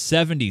Gras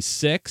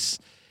 76.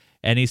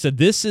 And he said,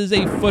 this is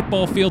a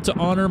football field to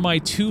honor my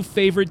two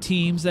favorite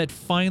teams that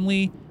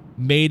finally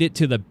made it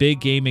to the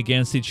big game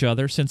against each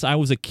other. Since I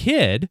was a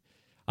kid,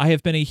 I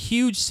have been a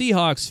huge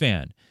Seahawks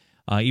fan,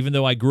 even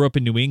though I grew up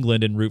in New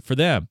England and root for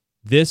them.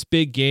 This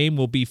big game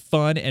will be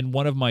fun and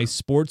one of my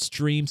sports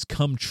dreams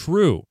come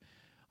true.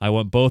 I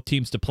want both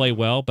teams to play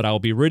well, but I will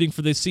be rooting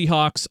for the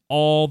Seahawks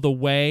all the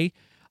way.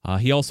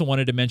 He also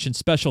wanted to mention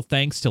special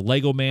thanks to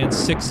Lego Man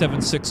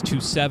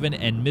 67627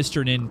 and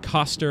Mr. Nin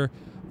Coster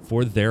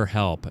for their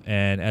help.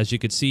 And as you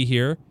can see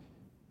here,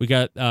 we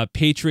got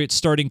Patriots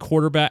starting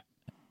quarterback.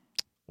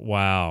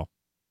 Wow.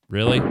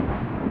 Really?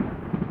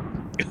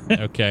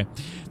 Okay.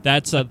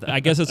 That's I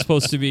guess it's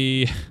supposed to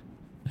be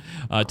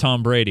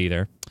Tom Brady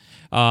there.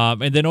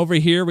 And then over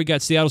here we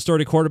got Seattle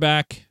starting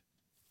quarterback.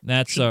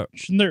 That's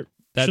Shouldn't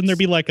there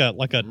be like a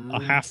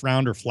half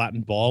round or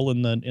flattened ball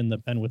in the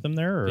pen with him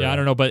there? Or? yeah, I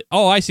don't know, but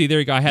I see. There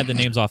you go. I had the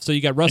names off. So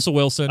you got Russell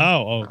Wilson.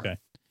 Oh, okay.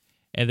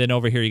 And then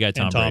over here you got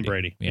Tom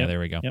Brady. Yeah, Yep. there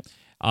we go. Yep.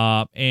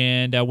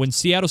 And when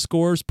Seattle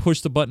scores,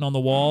 push the button on the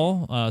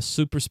wall.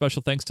 Super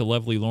special thanks to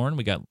Lovely Lauren.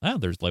 We got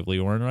there's Lovely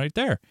Lauren right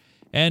there,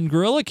 and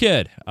Gorilla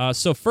Kid.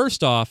 So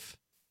first off,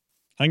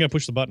 I'm gonna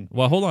push the button.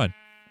 well, hold on,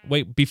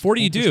 wait. Before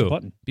you Push do, the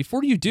button.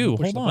 hold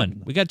Push the on.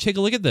 button. We got to take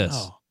a look at this.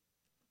 Oh,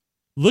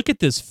 Look at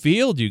this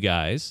field, you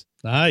guys.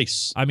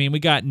 nice. I mean, we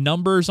got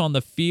numbers on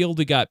the field.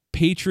 We got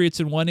Patriots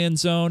in one end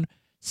zone,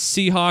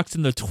 Seahawks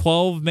in the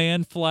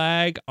 12-man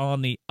flag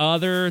on the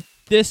other.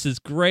 This is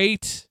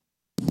great.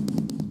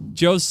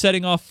 Joe's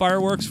setting off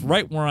fireworks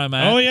right where I'm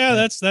at. Oh yeah,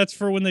 that's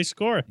for when they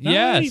score. Nice.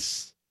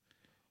 Yes.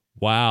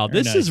 Wow,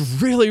 Very this nice.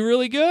 is really,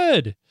 really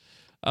good.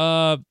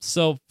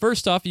 So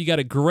first off, you got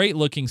a great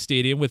looking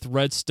stadium with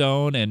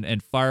redstone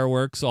and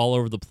fireworks all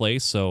over the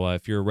place. So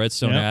if you're a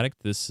redstone Yeah.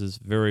 addict, this is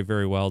very,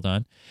 very well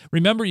done.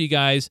 Remember, you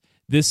guys,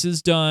 this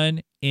is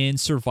done in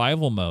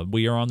survival mode.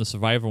 We are on the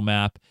survival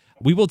map.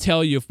 We will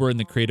tell you if we're in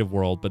the creative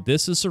world, but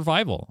this is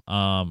survival,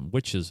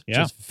 which is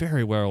just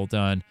very well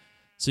done.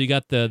 So you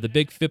got the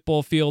big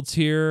football fields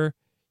here.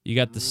 You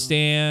got the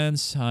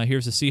stands.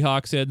 Here's the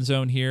Seahawks end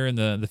zone here, and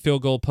the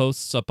field goal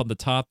posts up on the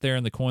top there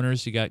in the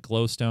corners. You got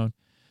glowstone.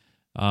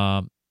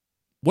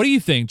 What do you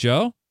think,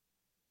 Joe?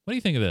 What do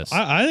you think of this?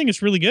 I think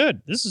it's really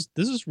good. This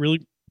is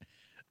really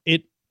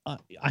it.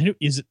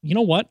 Is it? You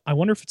know what? I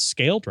wonder if it's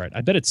scaled right.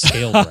 I bet it's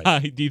scaled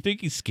right. Do you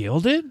think he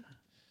scaled it?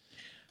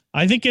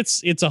 I think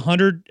it's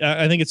 100.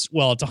 I think it's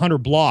 100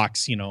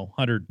 blocks.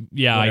 100.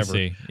 Yeah, whatever. I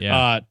see.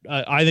 Yeah.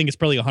 I think it's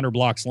probably 100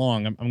 blocks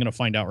long. I'm going to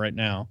find out right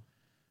now.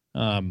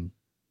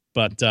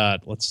 But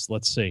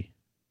let's see.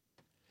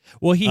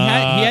 Well, he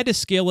had to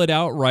scale it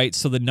out right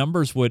so the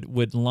numbers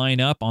would line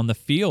up on the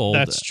field.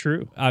 That's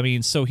true. I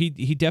mean, so he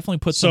definitely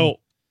put So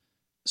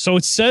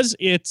it says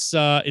it's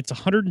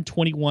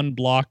 121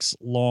 blocks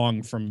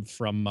long from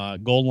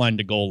goal line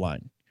to goal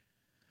line.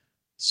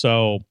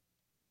 So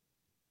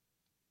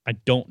I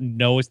don't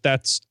know if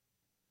that's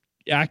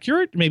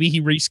accurate. Maybe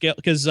he rescaled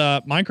because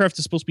Minecraft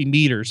is supposed to be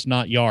meters,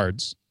 not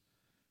yards.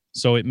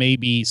 So it may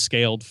be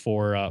scaled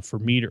for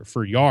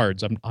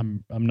yards.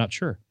 I'm not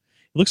sure.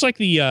 It looks like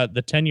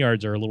the 10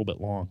 yards are a little bit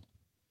long.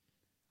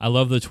 I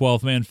love the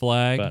 12-man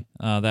flag. But,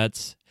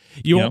 that's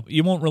you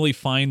won't really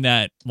find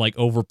that like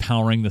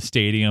overpowering the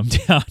stadium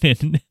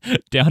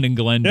down in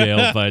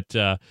Glendale,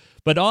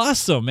 but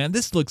awesome, man.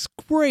 This looks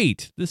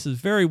great. This is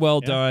very well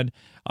done.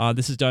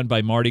 This is done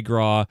by Mardi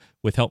Gras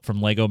with help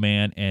from Lego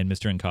Man and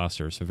Mr.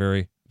 Encoster. So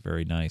very,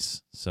 very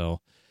nice. So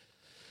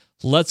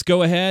let's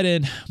go ahead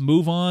and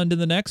move on to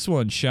the next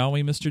one, shall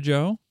we, Mr.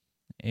 Joe?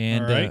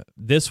 And right.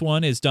 This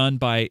one is done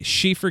by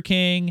Schiefer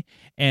King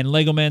and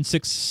Lego Man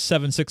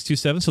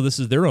 67627. So this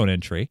is their own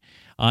entry.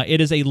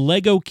 It is a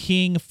Lego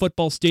King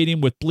football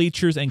stadium with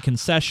bleachers and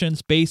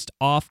concessions based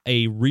off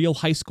a real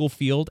high school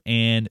field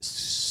and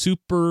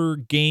super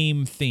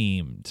game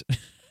themed.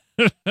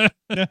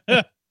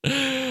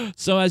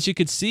 So as you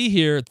can see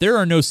here, there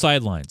are no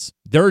sidelines.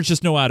 There are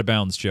just no out of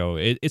bounds, Joe.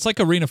 It's like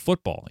arena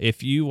football.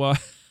 If you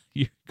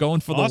you're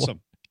going for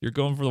you're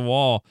going for the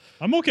wall.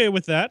 I'm okay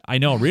with that. I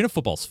know arena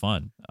football's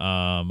fun.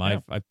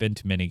 I've been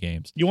to many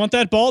games. You want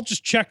that ball?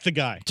 Just check the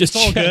guy. Just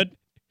it's all good.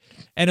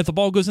 And if the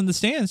ball goes in the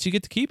stands, you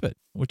get to keep it,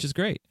 which is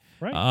great.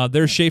 Right.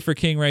 There's Schiefer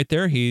King right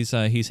there. He's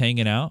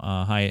hanging out.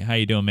 Hi, how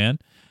you doing, man?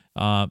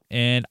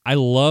 And I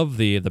love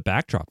the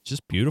backdrop. It's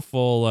just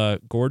beautiful,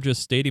 gorgeous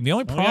stadium. The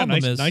only problem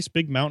is nice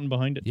big mountain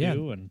behind it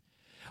too. And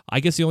I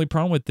guess the only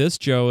problem with this,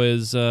 Joe,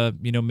 is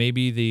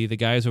maybe the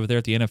guys over there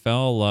at the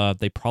NFL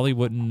they probably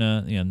wouldn't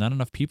not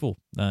enough people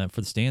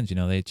for the stands.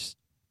 They just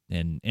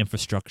and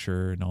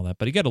infrastructure and all that.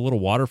 But you got a little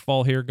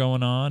waterfall here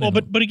going on. Well,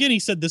 but again, he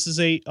said this is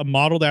a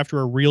modeled after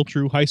a real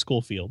true high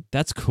school field.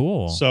 That's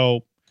cool.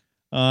 So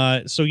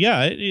yeah,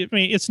 I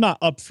mean, it's not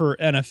up for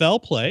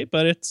NFL play,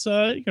 but it's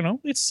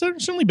it's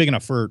certainly big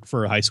enough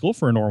for a high school,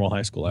 for a normal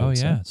high school. I would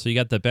say. So you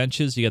got the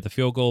benches, you got the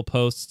field goal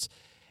posts,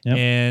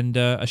 and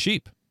a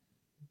sheep.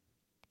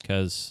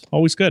 Because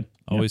always good,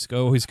 always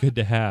good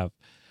to have.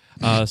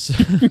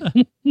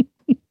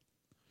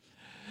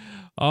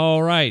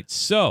 All right,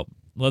 so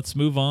let's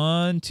move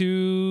on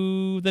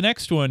to the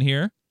next one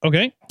here.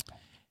 Okay,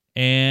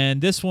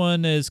 and this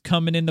one is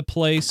coming into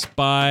place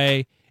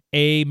by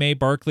A. May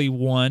Barkley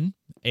 1.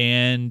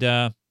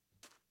 And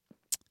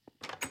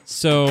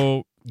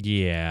so,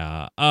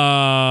 yeah.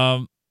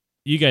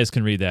 You guys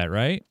can read that,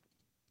 right?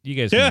 You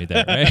guys can read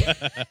that, right?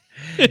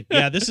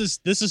 Yeah, this is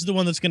the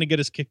one that's going to get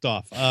us kicked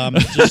off.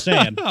 Just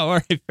saying. All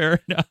right, fair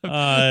enough.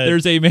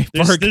 There's A. May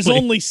Barkley. There's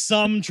only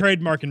some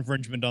trademark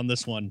infringement on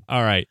this one.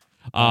 All right.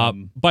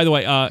 By the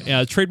way,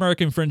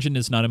 trademark infringement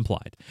is not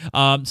implied.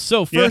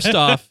 So first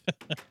off,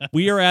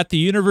 we are at the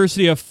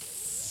University of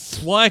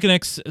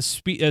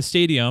Flagnex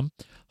Stadium,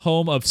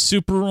 home of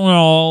Super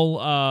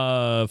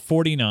Bowl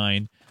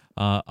 49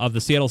 of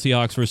the Seattle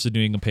Seahawks versus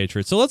New England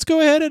Patriots. So let's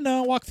go ahead and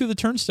walk through the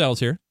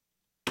turnstiles here.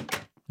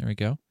 There we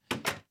go.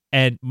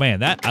 And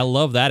man, I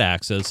love that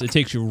access. It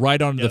takes you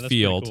right onto the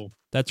field. Cool.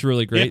 That's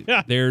really great.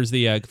 Yeah. There's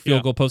the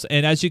field goal post.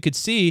 And as you could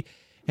see,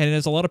 and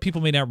as a lot of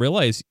people may not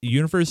realize,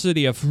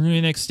 University of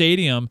Phoenix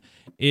Stadium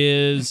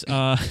is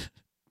a How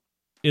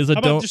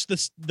about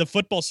just the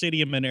football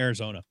stadium in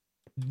Arizona?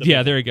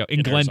 There you go.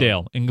 In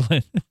Glendale.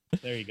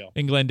 There you go.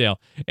 In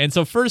Glendale. And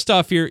so first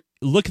off here,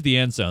 look at the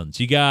end zones.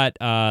 You got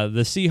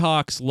the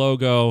Seahawks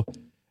logo.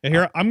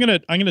 Here, I'm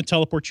gonna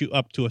teleport you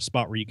up to a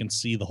spot where you can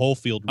see the whole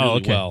field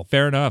really well.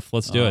 Fair enough.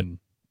 Let's do it.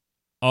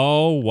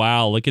 Oh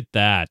wow, look at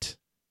that.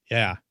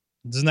 Yeah.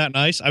 Isn't that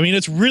nice? I mean,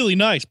 it's really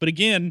nice. But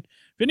again,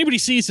 if anybody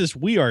sees this,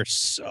 we are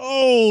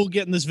so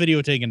getting this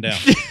video taken down.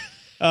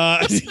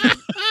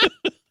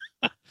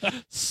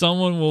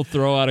 Someone will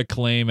throw out a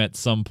claim at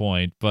some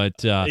point,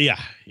 but yeah.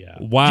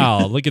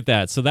 Wow, look at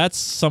that. So that's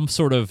some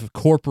sort of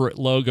corporate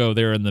logo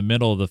there in the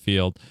middle of the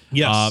field.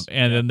 Yes.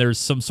 And then there's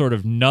some sort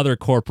of another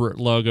corporate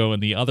logo in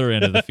the other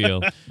end of the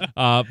field.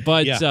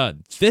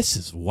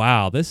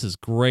 This is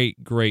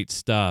great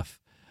stuff.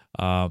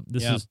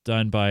 This is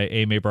done by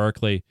A. May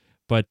Barkley.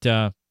 But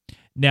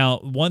now,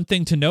 one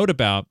thing to note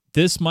about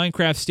this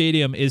Minecraft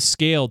stadium is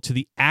scaled to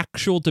the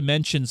actual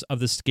dimensions of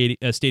the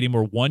stadium,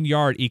 where 1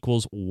 yard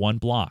equals 1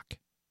 block.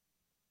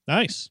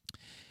 Nice.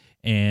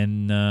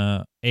 And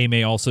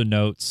A-May also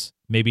notes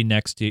maybe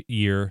next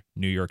year,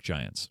 New York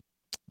Giants.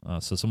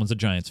 So someone's a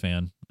Giants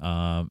fan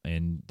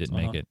and didn't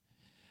make it.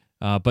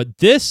 But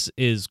this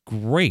is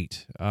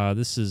great.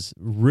 This is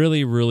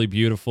really, really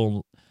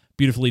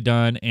beautifully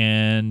done.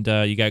 And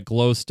you got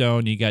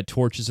glowstone, you got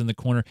torches in the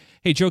corner.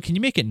 Hey, Joe, can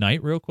you make it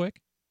night real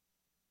quick?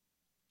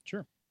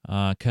 Sure.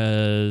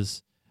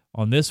 Because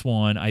on this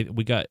one,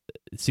 look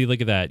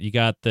at that. You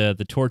got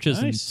the torches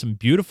and Nice. some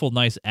beautiful,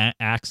 nice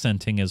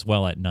accenting as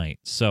well at night.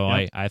 So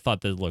Yep. I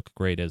thought that looked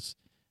great at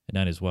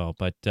night as well.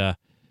 But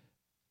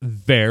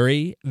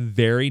very,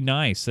 very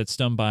nice. That's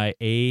done by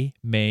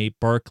A-May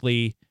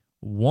Barkley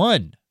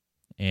 1.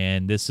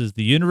 And this is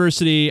the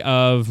University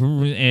of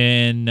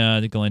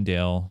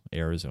Glendale,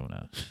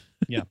 Arizona.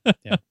 Yeah.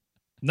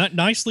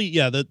 Nicely,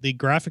 yeah. The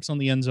graphics on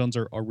the end zones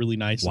are really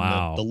nice.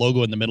 Wow. And the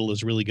logo in the middle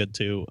is really good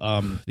too.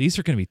 These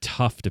are going to be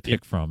tough to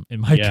pick from, in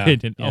my Yeah,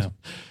 opinion. yeah.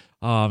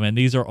 Oh, man,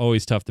 these are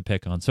always tough to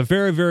pick on. So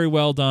very, very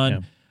well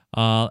done.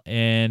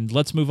 And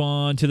let's move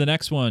on to the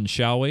next one,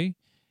 shall we?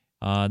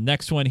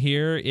 Next one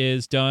here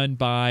is done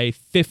by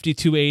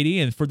 5280,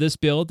 and for this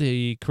build,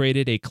 he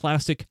created a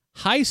classic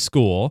high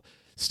school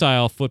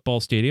style football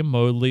stadium,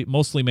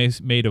 mostly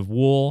made of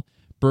wool,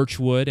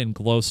 birchwood, and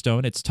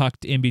glowstone. It's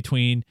tucked in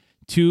between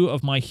two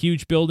of my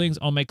huge buildings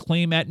on my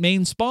claim at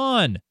Main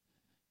Spawn.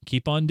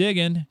 Keep on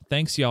digging.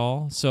 Thanks,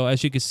 y'all. So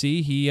as you can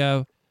see, he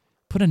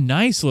put a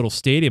nice little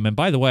stadium. And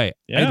by the way,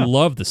 I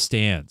love the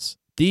stands.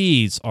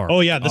 These are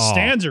the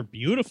stands are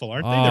beautiful,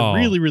 aren't they? They're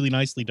really, really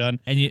nicely done.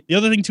 And the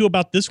other thing too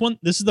about this one,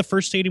 this is the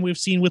first stadium we've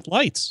seen with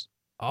lights.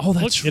 Oh,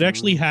 that's Look, it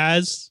actually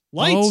has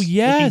lights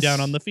yes. looking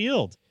down on the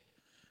field.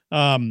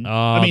 I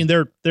mean,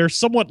 they're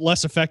somewhat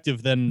less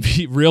effective than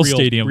real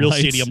stadium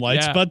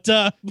lights, yeah. but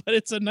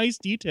it's a nice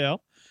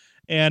detail.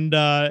 And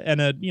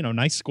a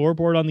nice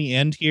scoreboard on the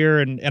end here,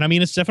 and I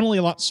mean it's definitely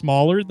a lot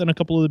smaller than a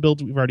couple of the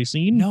builds we've already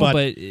seen. No,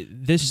 but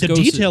this the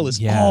detail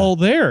is all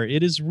there.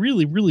 It is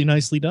really, really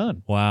nicely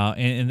done. Wow,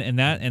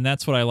 and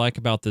that's what I like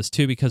about this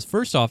too, because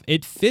first off,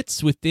 it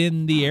fits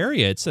within the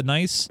area. It's a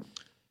nice.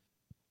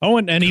 Oh,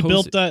 and he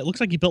built. It looks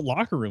like he built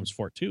locker rooms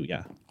for it too.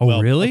 Yeah.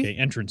 Oh, really? Okay,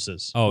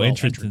 entrances. Oh,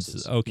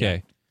 entrances. Okay.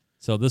 Yeah.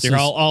 So this They're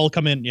is all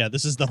come in. Yeah,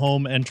 this is the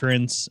home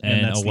entrance,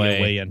 and that's away. the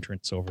away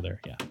entrance over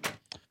there. Yeah.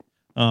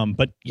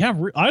 But yeah,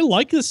 I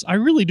like this. I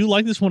really do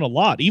like this one a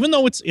lot, even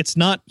though it's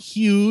not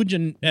huge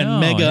and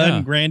mega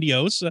and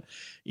grandiose.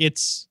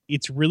 It's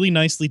really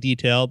nicely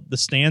detailed. The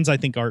stands I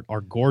think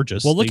are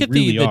gorgeous. Well, look They at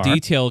really the are.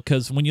 detail,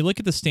 because when you look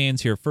at the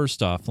stands here,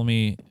 first off,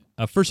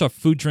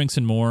 food, drinks,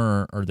 and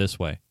more are this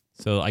way.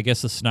 So I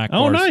guess the snack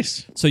bars. Oh,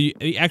 nice. So you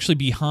actually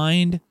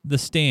behind the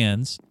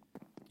stands,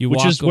 Which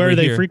walk is where over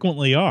they here.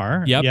 frequently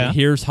are. Yep. Yeah.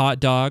 Here's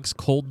hot dogs,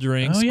 cold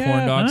drinks, Oh, yeah,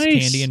 corn dogs,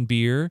 nice. candy, and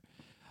beer.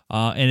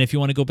 And if you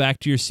want to go back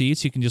to your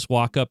seats, you can just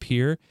walk up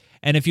here.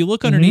 And if you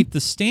look underneath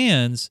the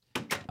stands,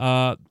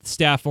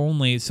 staff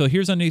only. So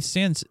here's underneath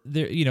stands.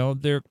 They're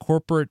not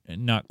corporate,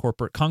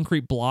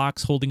 concrete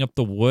blocks holding up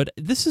the wood.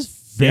 This is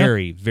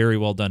very, very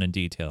well done and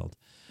detailed.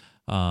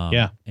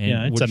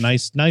 It's a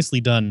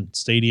nicely done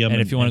stadium.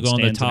 And if you want to go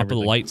on the stands and top of the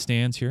everything. light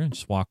stands here,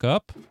 just walk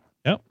up.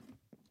 Yep.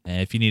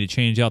 And if you need to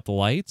change out the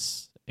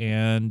lights,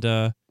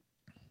 and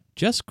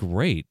just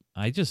great.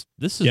 This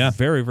is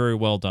very, very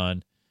well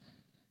done.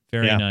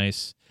 Very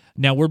nice.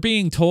 Now we're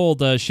being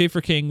told Schaefer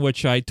King,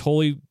 which I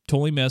totally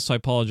missed. I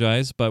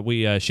apologize, but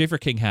Schaefer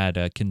King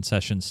had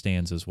concession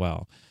stands as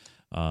well.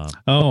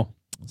 So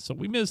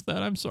we missed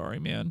that. I'm sorry,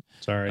 man.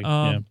 Sorry.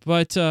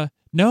 But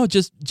no,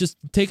 just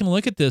taking a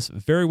look at this,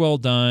 very well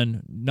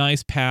done.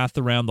 Nice path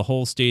around the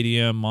whole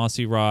stadium,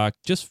 mossy rock,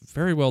 just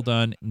very well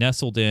done.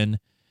 Nestled in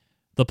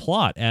the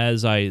plot.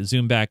 As I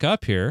zoom back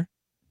up here,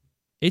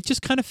 it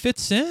just kind of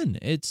fits in.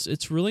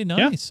 It's really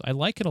nice. I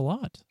like it a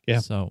lot. Yeah.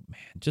 So man,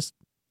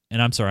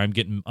 and I'm sorry, I'm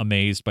getting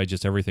amazed by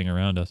just everything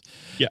around us.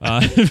 Yeah.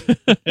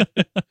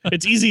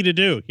 It's easy to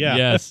do. Yeah.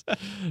 Yes.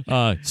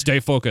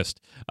 Stay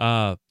focused.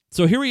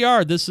 So here we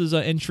are. This is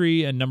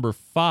entry number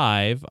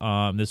 5.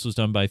 This was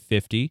done by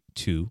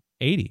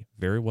 5280.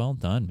 Very well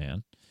done,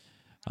 man.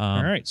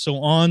 All right. So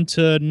on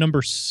to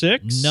number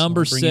 6.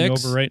 Number I'll bring you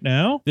 6. over right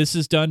now. This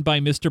is done by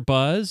Mr.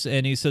 Buzz,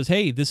 and he says,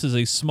 hey, this is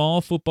a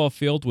small football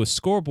field with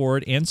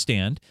scoreboard and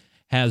stand.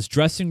 Has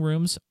dressing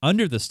rooms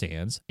under the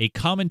stands, a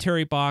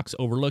commentary box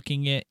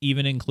overlooking it,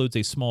 even includes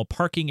a small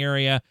parking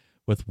area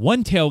with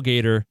one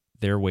tailgater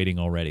there waiting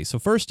already. So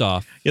first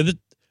off... Yeah.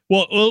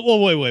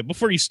 Wait.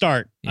 Before you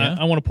start, Yeah?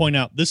 I want to point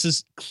out this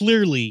is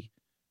clearly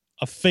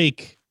a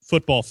fake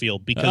football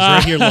field because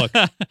right here, look.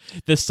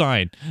 the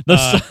sign.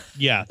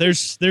 Yeah,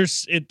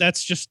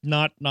 that's just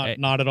not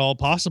at all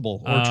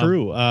possible or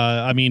true.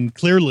 I mean,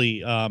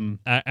 clearly.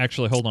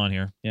 Actually, hold on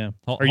here. Yeah.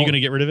 Are you going to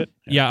get rid of it?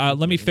 Yeah,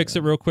 let me fix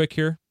it real quick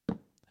here.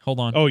 Hold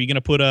on. Oh, you're going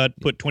to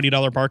put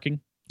 $20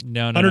 parking?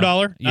 No.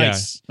 $100? Yeah.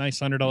 Nice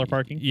 $100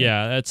 parking.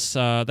 Yeah, that's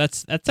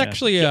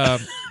actually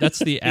that's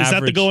the Is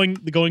average. that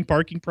the going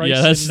parking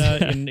price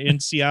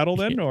in Seattle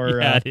then, or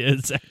yeah, it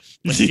is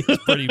actually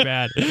it's pretty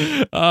bad.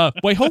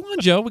 Wait, hold on,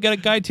 Joe. We got a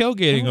guy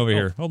tailgating over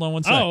here. Hold on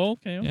one second. Oh,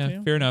 okay.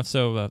 Yeah, fair enough.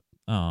 So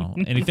Oh,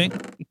 anything?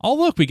 Oh,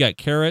 look, we got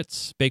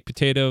carrots, baked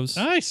potatoes,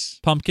 Nice.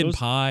 pumpkin Those-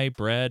 pie,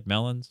 bread,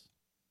 melons.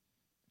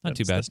 Not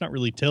too bad. That's not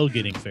really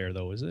tailgating fare,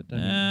 though, is it? I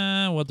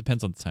mean, Well, it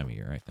depends on the time of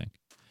year, I think.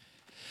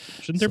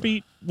 shouldn't there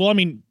be? Well, I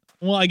mean,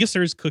 I guess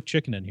there is cooked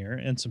chicken in here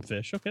and some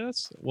fish. Okay,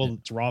 it's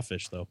raw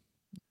fish though.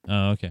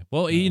 Oh, okay.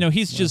 Well,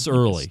 he's just well,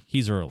 early.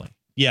 He's early.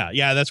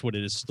 Yeah, that's what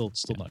it is. Still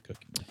not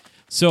cooking.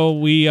 So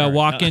we All right,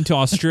 walk into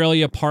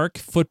Australia Park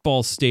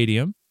Football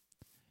Stadium,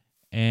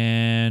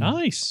 and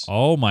Nice.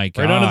 oh my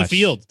gosh, Right onto the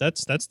field.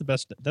 That's the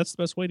best. That's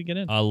the best way to get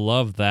in. I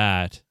love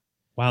that.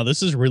 Wow,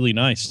 this is really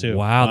nice too.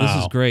 Wow, this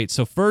is great.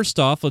 So first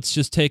off, let's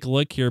just take a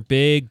look here.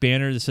 Big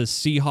banner that says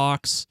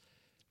Seahawks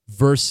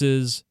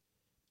versus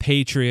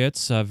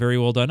Patriots. Very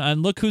well done.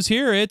 And look who's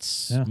here.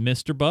 It's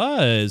Mr.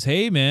 Buzz.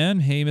 Hey, man.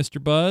 Hey,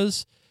 Mr.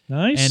 Buzz.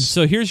 Nice. And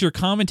so here's your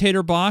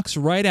commentator box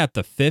right at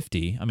the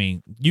 50. I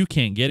mean, you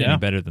can't get any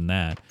better than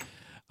that.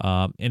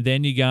 And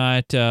then you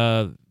got,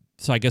 so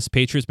I guess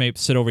Patriots may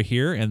sit over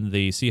here and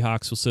the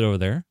Seahawks will sit over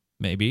there,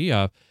 maybe.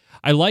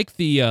 I like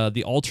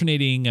the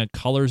alternating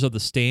colors of the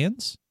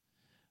stands,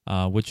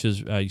 which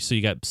is, so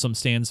you got some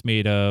stands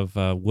made of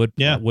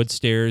wood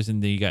stairs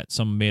and then you got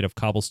some made of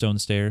cobblestone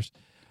stairs.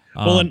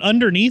 Well, and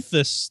underneath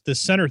this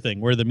center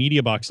thing where the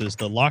media box is,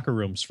 the locker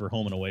rooms for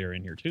home and away are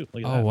in here too.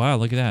 Look at that. Oh, wow.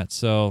 Look at that.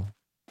 So,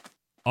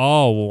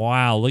 oh,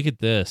 wow. Look at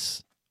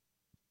this.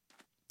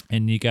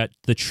 And you got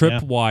the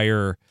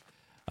tripwire.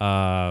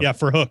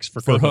 For hooks.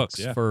 For hooks.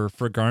 Yeah.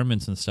 For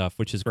garments and stuff,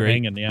 which is For great.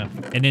 hanging, yeah.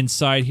 And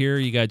inside here,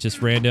 you got just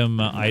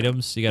random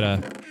items. You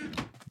got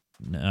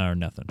or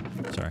nothing.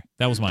 Sorry.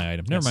 That was my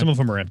item. Never mind. Some of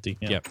them are empty.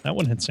 Yeah. Yep. That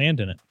one had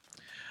sand in it.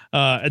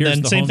 And Here's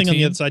then the same home thing on the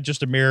team. other side,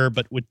 just a mirror,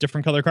 but with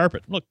different color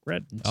carpet. Look,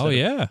 red.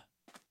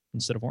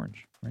 Instead of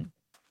orange, right?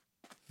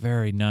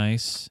 Very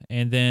nice.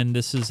 And then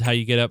this is how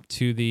you get up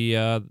to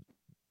the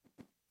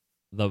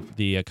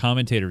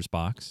commentator's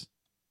box.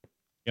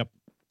 Yep.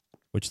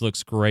 Which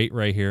looks great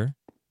right here.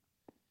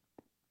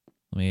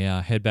 Let me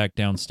head back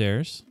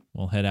downstairs.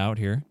 We'll head out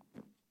here.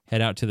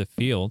 Head out to the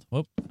field.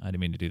 Whoop, I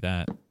didn't mean to do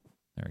that.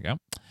 There we go.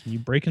 You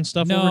breaking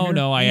stuff over here?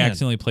 No, I Man.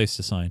 accidentally placed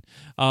a sign.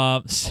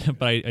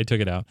 But I took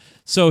it out.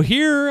 So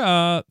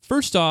here,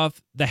 first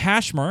off, the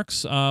hash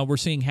marks. We're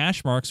seeing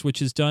hash marks,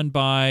 which is done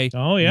by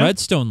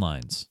Redstone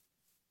lines.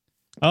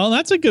 Oh,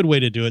 that's a good way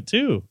to do it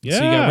too. Yeah.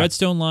 So you got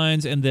redstone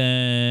lines and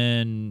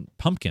then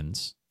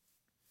pumpkins.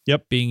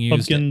 Yep. Being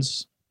used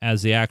Pumpkins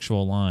as the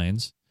actual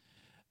lines.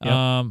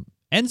 Yep.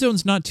 End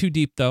zone's not too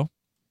deep though.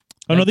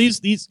 Oh no,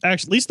 these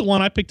actually, at least the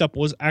one I picked up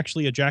was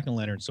actually a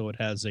jack-o'-lantern, so it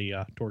has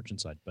a torch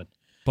inside.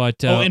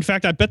 But in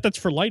fact, I bet that's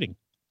for lighting.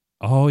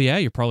 Oh yeah,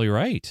 you're probably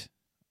right.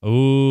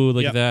 Oh,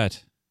 look at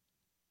that.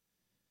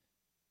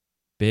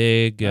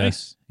 Big,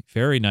 nice.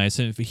 Very nice,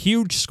 and a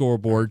huge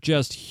scoreboard,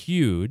 just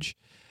huge.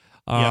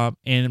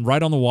 And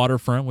right on the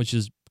waterfront, which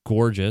is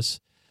gorgeous.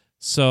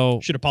 So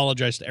should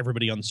apologize to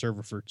everybody on the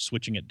server for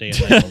switching it day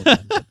and night all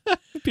the time.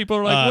 People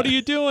are like, "What are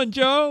you doing,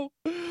 Joe?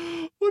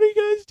 What are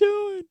you guys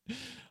doing?"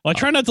 Well, I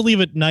try not to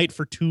leave at night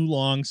for too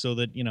long so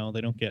that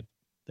they don't get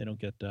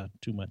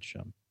too much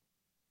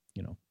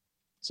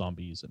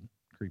zombies and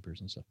creepers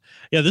and stuff.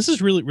 Yeah, this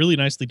is really, really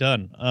nicely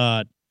done.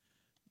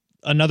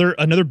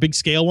 Another big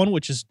scale one,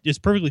 which is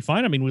perfectly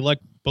fine. I mean, we like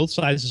both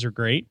sizes are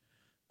great.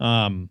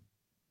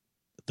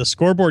 The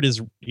scoreboard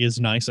is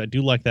nice. I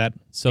do like that.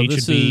 So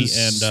this is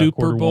and,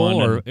 Super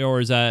Bowl or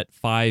is that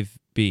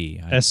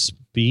 5B?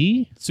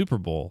 SB? Super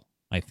Bowl,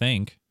 I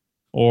think.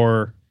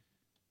 Or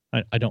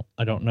I don't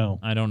know.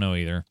 I don't know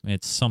either.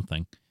 It's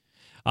something.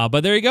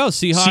 But there you go.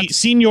 Seahawks.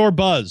 Senior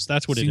Buzz.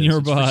 That's what Senior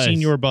it is. Buzz.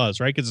 Senior Buzz,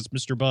 right? Because it's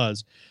Mr.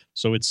 Buzz.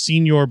 So it's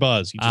Senior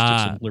Buzz. He just took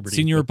some liberty.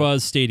 Senior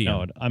Buzz Stadium.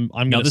 No, I'm now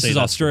going to this say is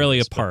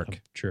Australia but Park. I'm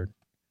sure.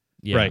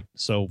 Yeah. Right.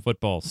 So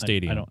football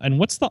stadium. I don't. And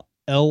what's the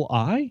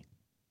LI?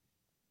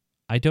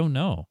 I don't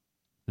know.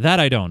 That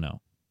I don't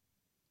know.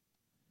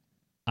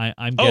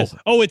 I'm guessing.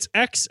 Oh, it's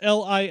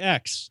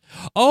XLIX.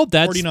 Oh,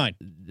 that's 49.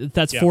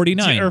 That's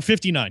 49 or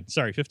 59.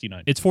 Sorry,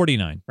 59. It's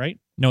 49, right?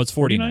 No, it's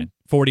 49.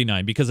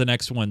 49 because the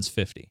next one's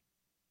 50.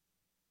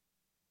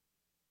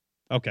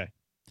 Okay,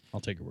 I'll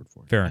take your word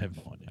for it. Fair I enough.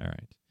 have no idea. All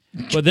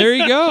right, but there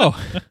you go.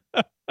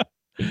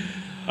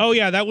 Oh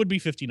yeah, that would be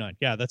 59.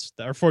 Yeah, that's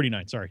or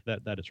 49. Sorry,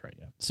 that is right.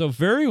 Yeah. So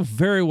very,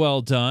 very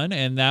well done,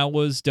 and that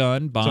was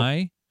done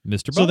by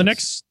Mr. Buzz. So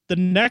the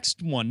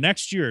next one,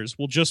 next year's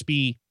will just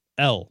be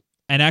L.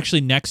 And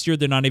actually, next year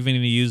they're not even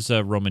going to use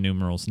Roman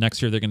numerals.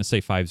 Next year they're going to say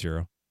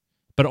 50,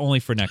 but only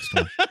for next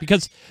one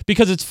because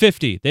it's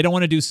 50. They don't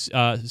want to do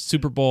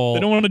Super Bowl. They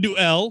don't want to do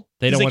L.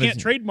 They can't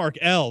trademark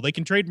L. They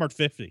can trademark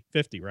 50,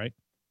 right?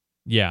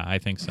 Yeah, I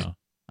think so.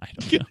 I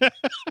don't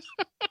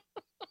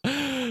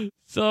know.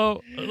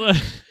 So,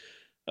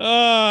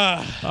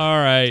 all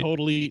right.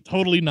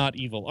 Totally not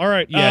evil. All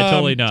right. Yeah,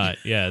 totally not.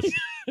 Yes.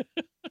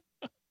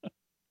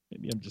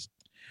 Maybe I'm just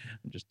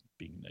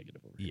being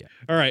negative over here. Yeah.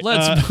 All right.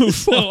 Let's move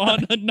so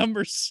on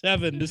number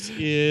 7. This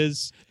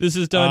is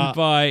done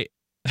by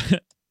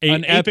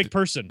an epic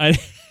person.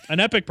 An An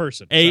epic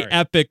person. A Sorry.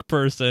 epic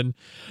person.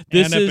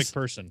 An epic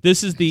person.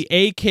 This is the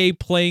AK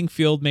playing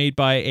field made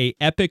by a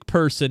epic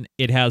person.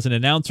 It has an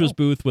announcer's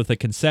booth with a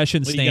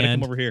concession Well, you gotta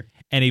stand come over here.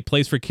 and a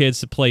place for kids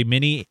to play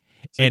mini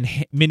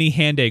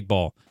hand egg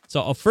ball.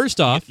 So first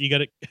off, You got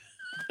to.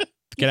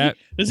 get out.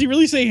 Does he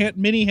really say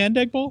mini hand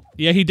egg ball?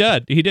 Yeah, he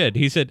did. He did.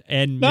 He said,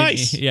 and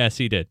Nice. yes,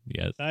 he did.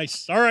 Yes.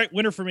 Nice. All right,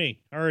 winner for me.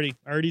 I already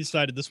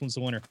decided this one's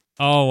the winner.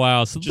 Oh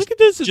wow. So Just- look at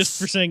this. Just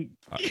for saying.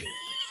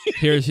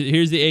 here's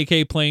the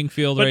AK playing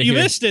field But right you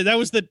here. missed it. That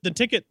was the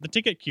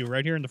ticket queue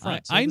right here in the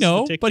front. So I this is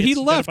know, the but he tickets.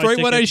 You left gotta buy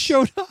right when I tickets.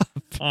 showed up.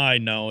 I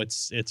know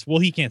it's well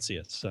he can't see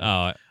us. So.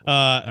 Oh,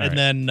 And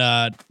then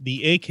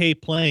the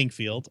AK playing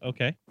field.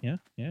 Okay. Yeah.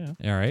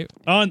 all right.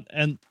 Oh,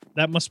 and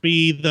that must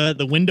be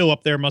the window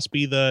up there. Must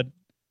be the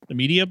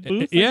media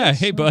booth. I Yeah. guess?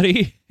 Hey,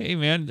 buddy. Hey,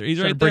 man. He's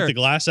Trying right to break there. the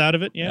glass out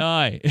of it. Yeah.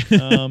 Aye.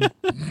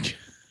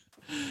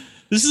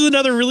 This is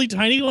another really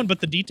tiny one,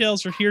 but the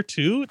details are here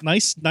too.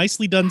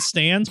 Nicely done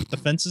stands with the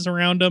fences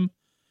around them.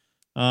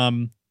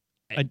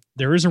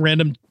 There is a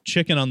random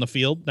chicken on the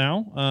field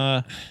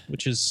now,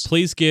 which is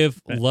Please give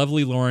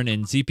Lovely Lauren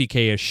and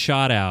ZPK a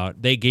shout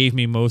out. They gave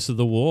me most of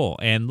the wool.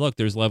 And look,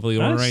 there's Lovely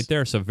Lauren Nice. right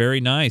there. So very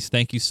nice.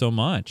 Thank you so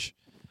much.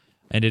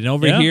 And then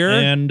over Yeah, here,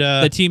 and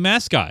the team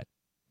mascot.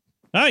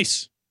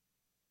 nice.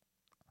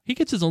 He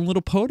gets his own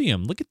little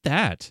podium. Look at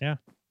that. Yeah.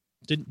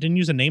 Didn't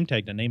use a name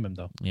tag to name him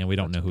though. Yeah, we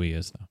don't know who he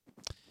is though.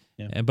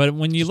 Yeah. But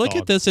when you Just look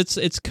dog. at this,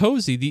 it's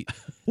cozy. The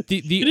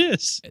It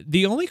is.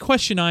 the only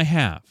question I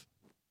have,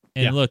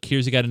 and Yeah. look,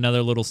 here's you got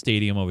another little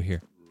stadium over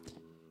here.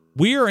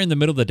 We are in the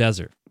middle of the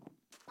desert,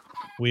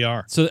 We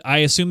are. so I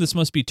assume this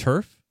must be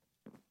turf.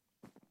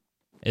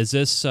 Is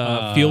this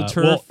field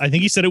turf? Well, I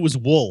think he said it was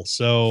wool.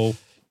 So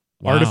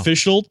Wow.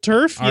 artificial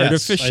turf. Yes, I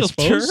Artificial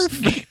suppose.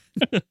 turf.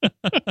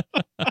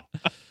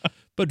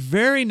 But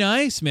very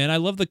nice, man. I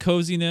love the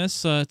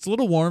coziness. It's a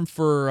little warm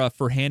for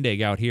hand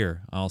egg out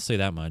here. I'll say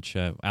that much.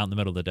 Out in the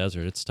middle of the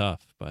desert, it's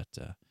tough, but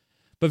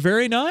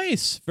very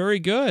nice, very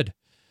good.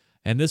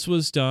 And this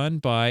was done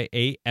by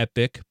a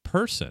epic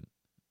person,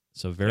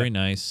 so very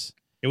nice.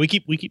 Yeah, we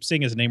keep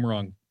saying his name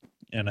wrong,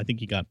 and I think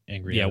he got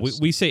angry. Yeah, at us.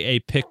 we say a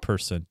pick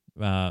person.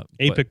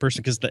 Apic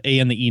person because the A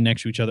and the E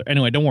next to each other.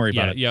 Anyway, don't worry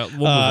Yeah, about it. yeah. We'll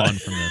move on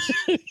from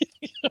this.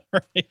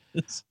 Right.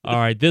 All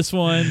right, this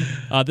one,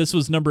 this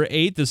was number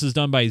 8. This is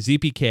done by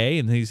ZPK,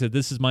 and he said,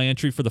 this is my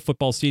entry for the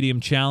Football Stadium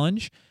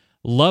Challenge.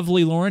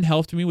 Lovely Lauren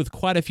helped me with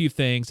quite a few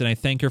things, and I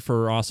thank her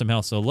for her awesome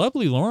help. So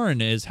Lovely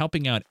Lauren is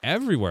helping out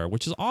everywhere,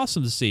 which is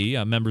awesome to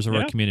see, members of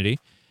our community.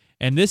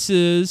 And this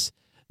is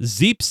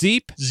Zeep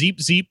Zeep. Zeep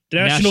Zeep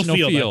National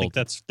Field. I Field. think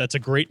that's a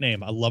great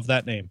name. I love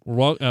that name.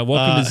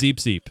 Welcome to Zeep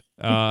Zeep.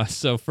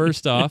 So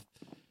first off,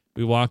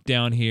 we walk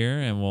down here,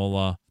 and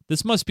we'll.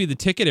 This must be the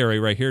ticket area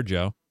right here,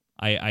 Joe.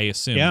 I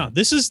assume. Yeah,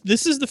 this is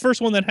the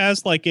first one that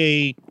has like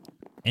a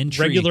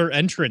Entry. regular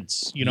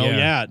entrance. You know,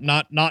 Yeah.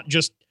 not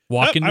just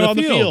Walk into I'm the on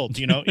field. the field.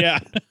 You know, yeah.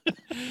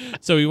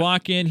 So we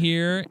walk in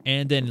here,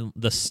 and then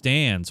the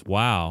stands.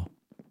 Wow.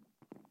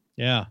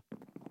 Yeah.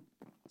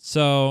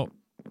 So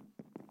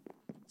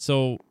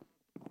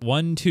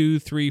 1, 2,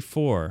 3,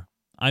 4.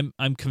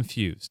 I'm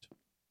confused.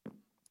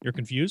 You're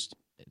confused,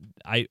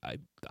 I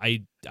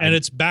and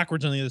it's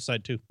backwards on the other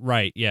side too.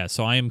 right. Yeah.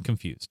 So I am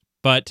confused.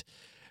 But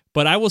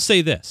I will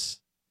say this: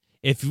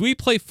 if we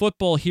play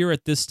football here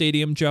at this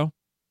stadium, Joe,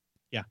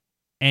 Yeah.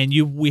 and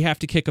we have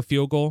to kick a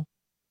field goal,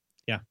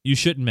 Yeah. you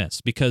shouldn't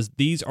miss because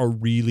these are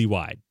really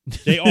wide.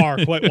 They are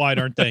quite wide,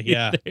 aren't they?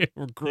 Yeah. They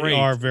were great. They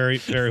are very,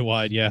 very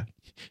wide. Yeah.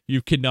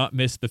 You cannot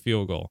miss the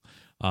field goal.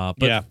 But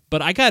Yeah.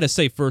 but I gotta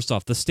say, first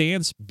off, the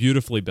stands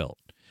beautifully built.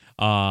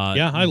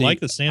 Yeah, I like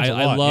the stands a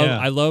lot, yeah.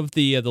 I love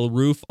the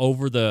roof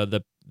over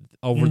the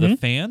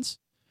fans,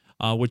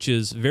 which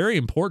is very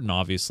important.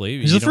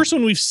 Obviously, It's the first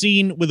one we've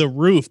seen with a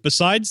roof,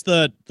 besides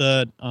the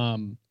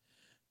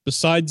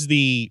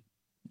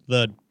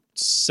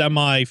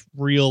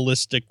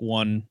semi-realistic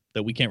one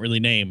that we can't really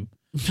name.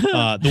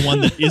 The one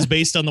that is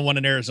based on the one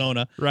in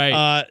Arizona. Right.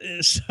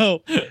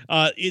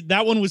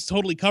 That one was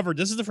totally covered.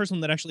 This is the first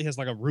one that actually has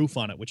like a roof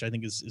on it, which I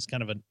think is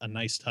kind of a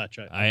nice touch.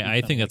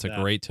 I think that's a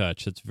great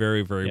touch. It's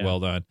very, very Yeah. well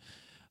done.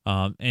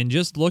 And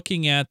just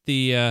looking at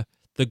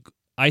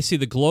I see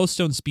the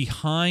glowstones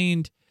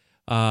behind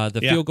the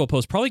Yeah. field goal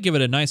post probably give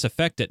it a nice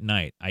effect at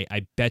night.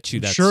 I bet you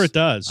that's Sure it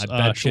does. I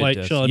bet Shall you I it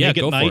does. shall I Yeah, make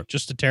it go for night it.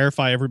 just to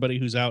terrify everybody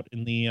who's out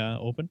in the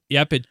open?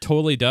 Yep, it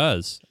totally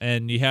does.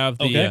 And you have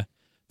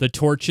the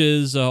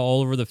torches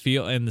all over the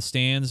field and the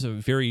stands are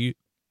very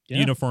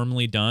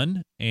uniformly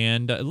done,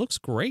 and it looks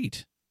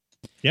great.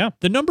 Yeah.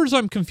 The numbers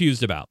I'm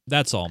confused about.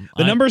 That's all.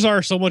 The numbers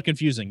are somewhat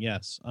confusing,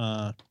 yes.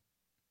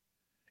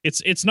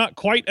 It's not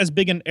quite as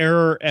big an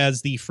error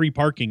as the free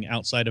parking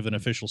outside of an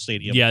official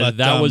stadium. Yeah, but,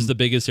 that was the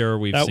biggest error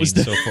we've that seen was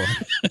the- so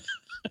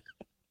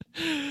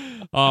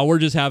far. We're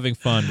just having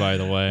fun, by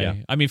the way. Yeah.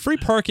 I mean, free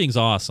parking's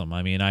awesome.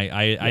 I mean,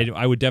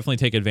 I would definitely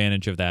take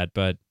advantage of that,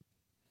 but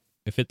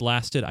if it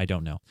lasted, I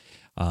don't know.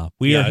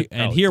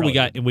 Here we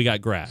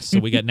got grass, so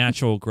we got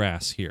natural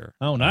grass here.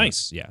 Oh,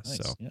 nice. Yeah. Nice,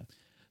 So yeah.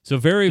 so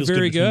very Feels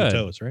very between the good.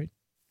 toes, right?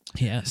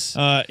 Yes.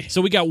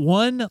 So we got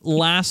one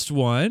last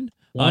one.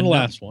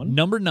 Last one.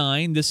 Number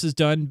 9. This is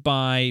done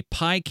by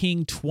Pie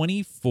King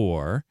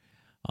 24,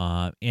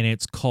 and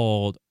it's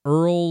called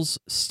Earl's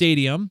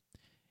Stadium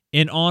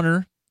in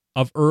honor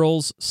of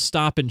Earl's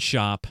Stop and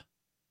Shop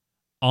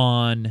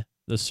on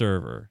the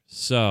server.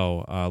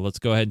 So let's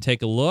go ahead and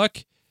take a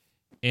look.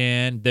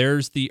 And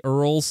there's the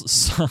Earl's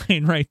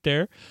sign right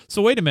there.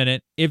 So wait a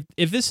minute.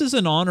 If this is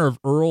in honor of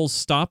Earl's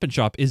Stop and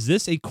Shop, is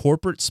this a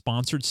corporate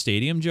sponsored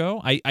stadium,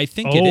 Joe? I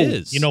think it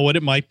is. You know what?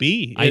 It might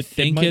be. I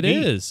think it might be.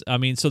 is. I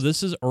mean, so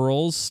this is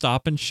Earl's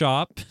Stop and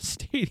Shop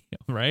Stadium,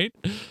 right?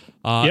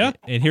 Yeah.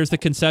 And here's the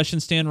concession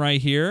stand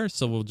right here.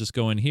 So we'll just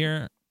go in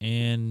here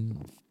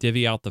and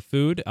divvy out the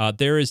food.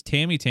 There is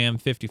Tammy Tam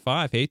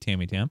 55. Hey,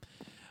 Tammy Tam.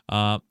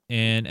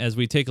 And as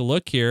we take a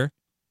look here,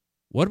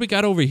 what do we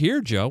got over here,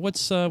 Joe?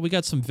 What's we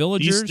got some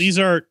villagers. These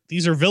are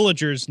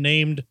villagers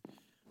named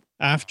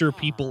after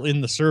people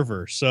in the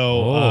server.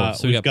 So,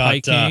 so we got Pie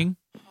King,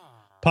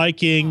 Pie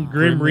King,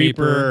 Grim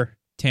Reaper,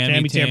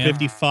 Tammy Tam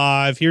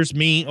 55. Here's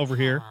me over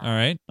here. All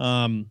right.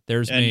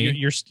 There's and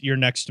me. You're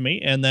next to me,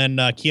 and then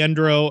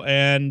Kiendro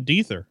and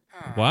Deether.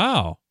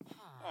 Wow.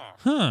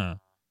 Huh.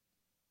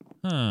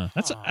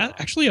 That's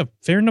actually a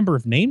fair number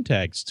of name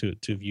tags to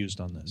have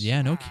used on this.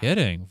 Yeah, no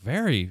kidding.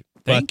 Very.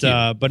 Thank you.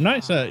 But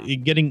nice.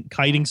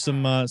 Kiting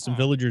some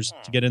villagers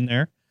to get in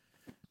there,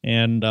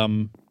 and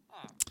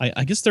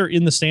I guess they're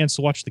in the stands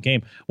to watch the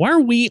game. Why are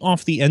we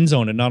off the end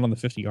zone and not on the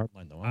 50-yard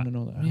line though? I want to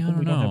know that. Yeah, How come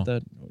we don't have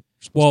that?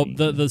 Well,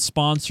 the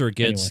sponsor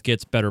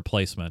gets better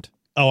placement.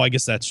 Oh, I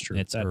guess that's true.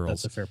 It's Earl's.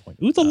 That's a fair point.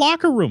 Ooh, the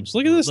locker rooms.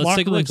 Look at this. Let's Locker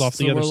take a look. rooms off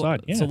the other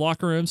side. Yeah. So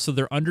locker rooms. So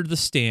they're under the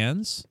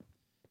stands.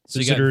 So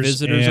Visitors, you got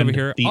visitors and over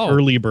here. The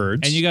early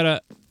birds. And you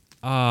got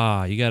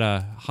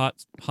a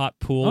hot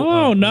pool.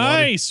 Oh, of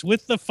nice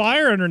with the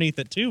fire underneath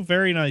it too.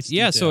 Very nice.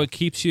 Yeah, detail. so it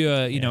keeps you,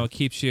 it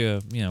keeps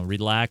you,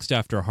 relaxed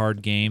after a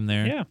hard game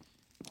there. Yeah.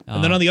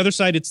 And then on the other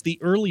side, it's the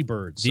early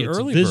birds. The So it's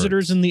early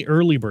visitors birds. and the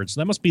early birds.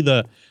 So that must be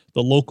the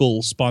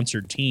local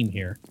sponsored team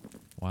here.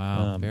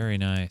 Wow, very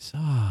nice.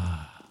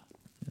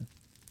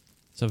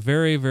 So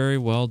very, very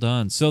well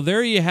done. So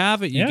there you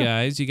have it, you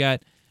guys. You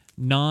got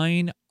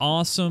 9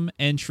 awesome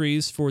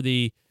entries for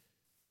the.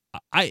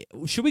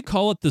 Should we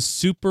call it the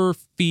Super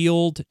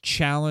Field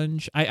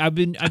Challenge? I've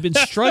been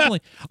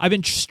struggling. I've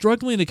been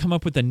struggling to come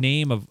up with a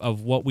name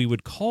of what we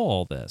would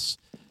call this.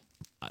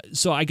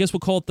 So I guess we'll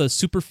call it the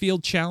Super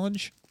Field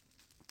Challenge.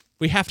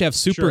 We have to have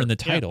super in the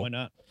title. Yeah, why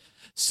not?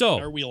 So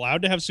Are we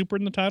allowed to have super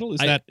in the title?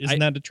 Isn't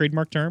that a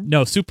trademark term?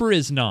 no, super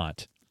is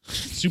not.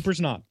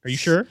 Super's not. Are you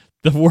sure?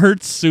 The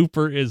word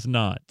super is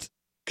not.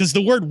 Because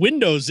the word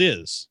Windows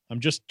is. I'm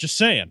just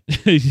saying.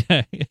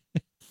 Yeah.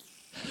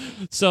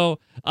 So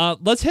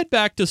let's head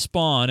back to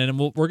Spawn, and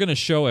we're going to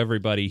show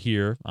everybody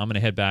here. I'm going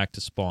to head back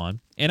to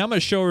Spawn, and I'm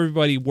going to show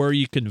everybody where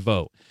you can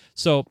vote.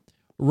 So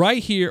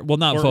right here, well,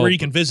 not Or vote. where you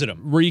can visit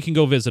them. Where you can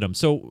go visit them.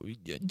 So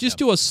just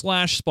do a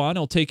 /Spawn.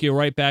 It'll take you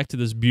right back to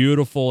this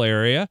beautiful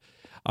area,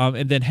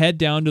 and then head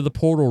down to the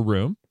portal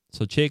room.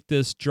 So take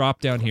this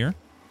drop down here,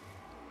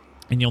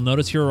 and you'll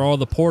notice here are all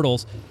the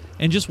portals.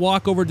 And just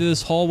walk over to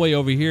this hallway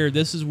over here.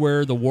 This is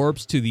where the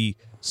warps to the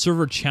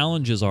server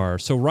challenges are.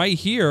 So right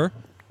here,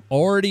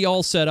 already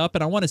all set up.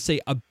 And I want to say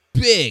a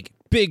big,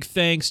 big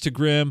thanks to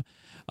Grim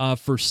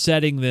for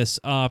setting this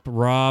up.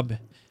 Rob,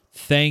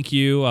 thank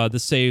you.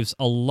 This saves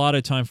a lot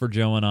of time for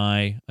Joe and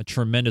I, a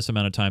tremendous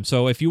amount of time.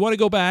 So if you want to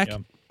go back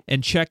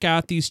and check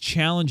out these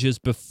challenges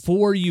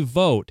before you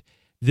vote,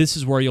 this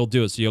is where you'll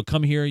do it. So you'll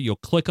come here, you'll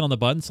click on the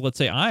button. So let's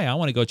say I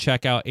want to go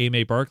check out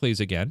AMA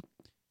Barclays again.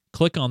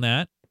 Click on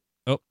that.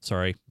 Oh,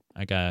 sorry.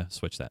 I got to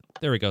switch that.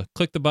 There we go.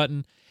 Click the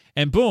button,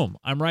 and boom,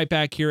 I'm right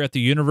back here at the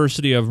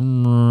University of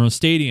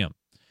Stadium.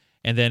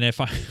 And then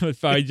if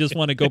I just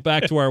want to go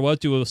back to where I was,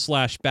 do a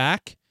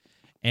 /back,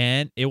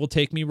 and it will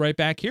take me right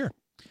back here.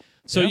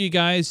 So you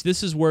guys,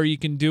 this is where you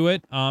can do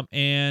it.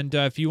 And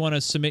if you want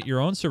to submit your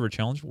own server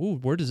challenge, ooh,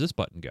 where does this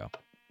button go?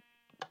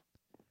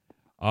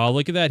 Oh,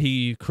 look at that.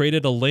 He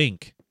created a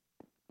link.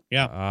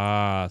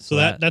 Yeah. So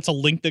that's a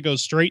link that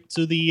goes straight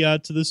to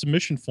the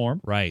submission form.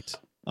 Right.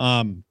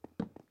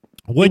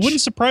 It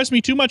wouldn't surprise me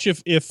too much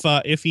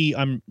if he,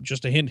 I'm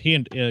just a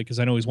hint because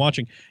I know he's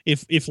watching.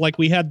 If like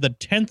we had the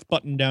 10th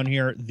button down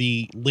here,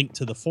 the link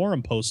to the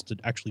forum post to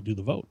actually do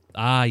the vote.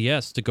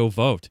 Yes, to go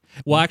vote.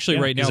 Well, actually,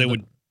 right now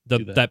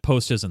that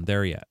post isn't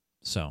there yet.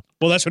 So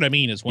well, that's what I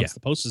mean is once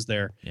the post is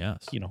there,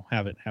 yes,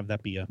 have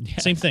that be a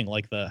same thing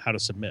like the how to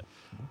submit.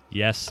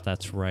 Yes,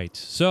 that's right.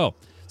 So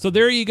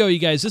there you go, you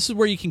guys. This is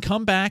where you can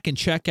come back and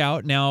check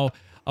out. Now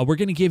we're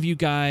going to give you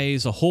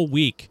guys a whole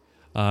week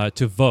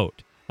to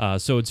vote.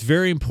 So it's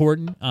very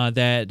important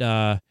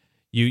that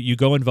you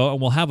go and vote,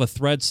 and we'll have a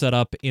thread set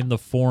up in the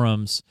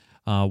forums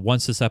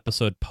once this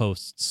episode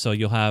posts. So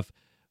you'll have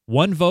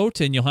one vote,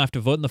 and you'll have to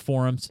vote in the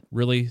forums.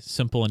 Really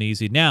simple and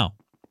easy. Now,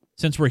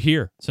 since we're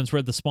here, since we're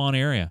at the spawn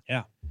area,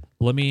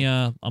 let me.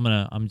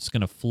 I'm just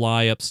gonna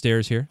fly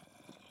upstairs here,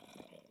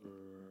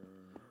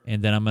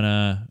 and then I'm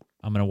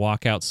gonna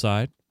walk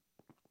outside.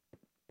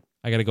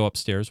 I gotta go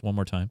upstairs one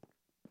more time.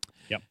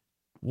 Yep.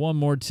 One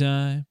more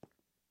time.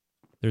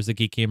 There's the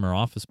Geek Gamer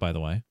office, by the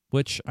way,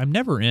 which I'm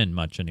never in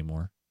much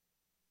anymore.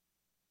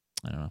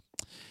 I don't know.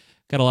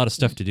 Got a lot of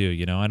stuff to do,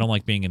 you know. I don't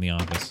like being in the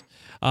office.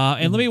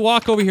 And let me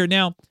walk over here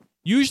now.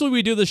 Usually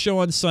we do the show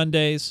on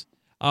Sundays.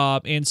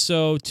 And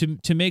so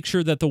to make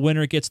sure that the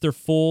winner gets their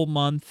full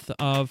month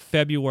of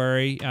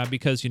February,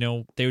 because, you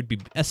know, they would be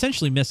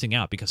essentially missing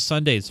out because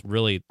Sunday's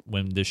really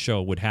when this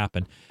show would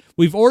happen.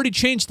 We've already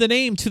changed the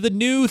name to the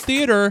new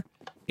theater.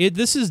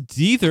 This is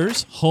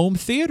Deether's Home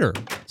Theater.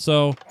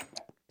 So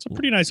It's a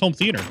pretty nice home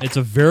theater. it's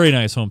a very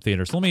nice home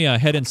theater. So let me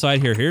head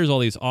inside here. Here's all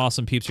these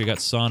awesome peeps. You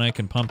got Sonic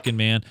and Pumpkin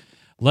Man.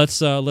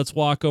 Let's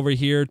walk over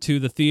here to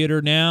the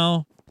theater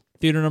now.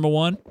 Theater number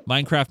 1.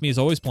 Minecraft Me is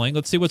always playing.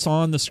 Let's see what's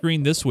on the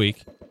screen this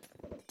week.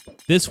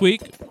 This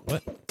week,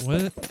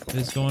 what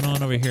is going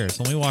on over here?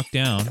 So let me walk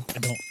down.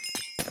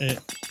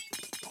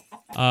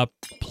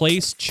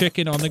 Place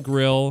chicken on the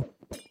grill.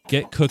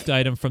 Get cooked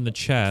item from the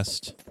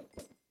chest.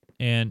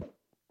 And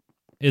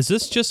is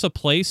this just a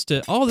place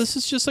to? Oh, this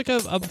is just like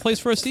a place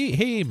for us to eat.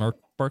 Hey, Mark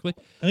Barkley.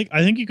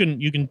 I think you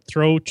can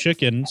throw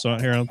chicken. So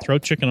here, I'll throw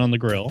chicken on the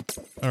grill,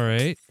 All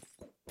right.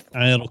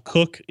 and it'll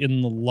cook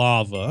in the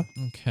lava.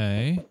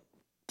 Okay.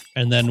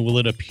 And then will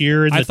it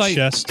appear in I the thought-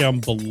 chest down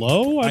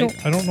below? I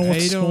don't know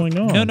what's going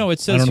on. No, it I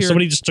says don't know. here.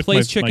 Somebody just took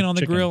place my chicken on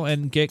the chicken. grill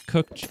and get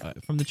cooked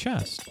from the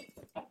chest.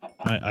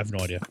 I have no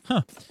idea.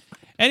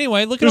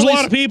 Anyway, look There's at a all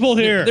lot these- of people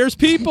here. There's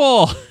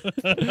people.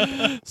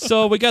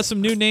 So we got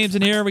some new names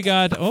in here. We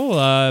got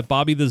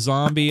Bobby the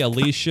Zombie,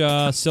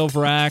 Alicia,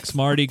 Silverax,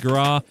 Mardi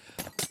Gras.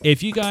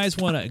 If you guys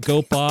want to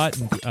go bot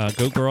and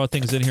go grow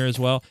things in here as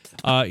well,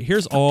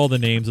 here's all the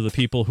names of the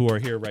people who are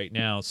here right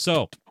now.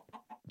 So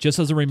just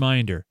as a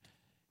reminder,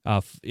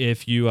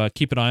 if you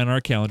keep an eye on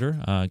our calendar,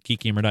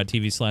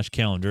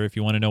 geekgamer.tv/calendar, if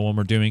you want to know when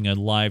we're doing a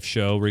live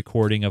show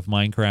recording of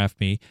Minecraft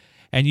Me,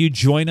 and you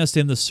join us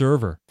in the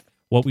server,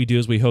 what we do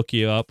is we hook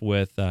you up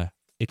with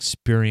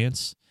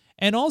experience,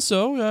 and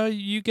also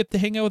you get to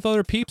hang out with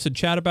other peeps and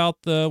chat about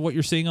what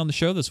you're seeing on the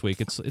show this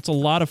week. It's a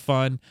lot of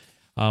fun.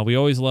 We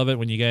always love it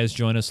when you guys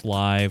join us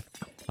live.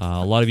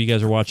 A lot of you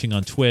guys are watching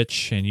on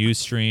Twitch and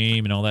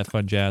Ustream and all that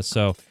fun jazz.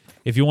 So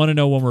if you want to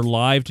know when we're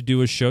live to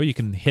do a show, you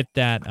can hit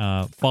that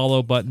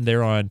follow button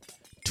there on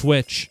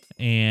Twitch.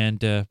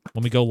 And when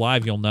we go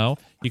live, you'll know.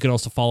 You can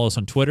also follow us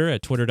on Twitter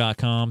at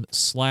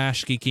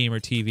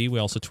twitter.com/GeekGamerTV. We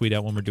also tweet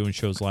out when we're doing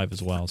shows live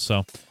as well.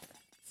 So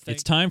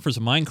it's time for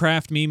some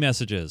Minecraft Me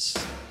messages.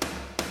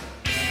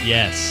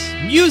 Yes.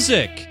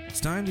 Music! It's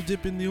time to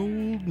dip in the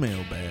old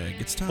mailbag.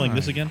 It's time. Playing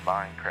this again?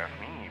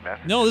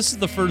 No, this is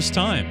the first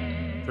time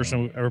First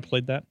time we ever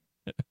played that?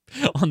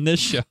 on this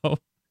show.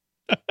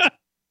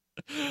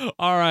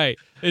 All right.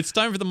 It's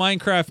time for the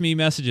Minecraft Me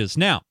messages.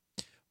 Now,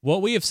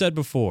 what we have said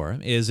before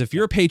is if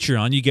you're a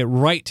Patreon, you get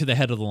right to the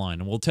head of the line.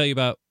 And we'll tell you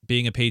about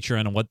being a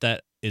Patreon and what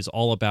that is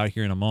all about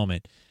here in a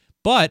moment.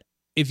 But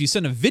if you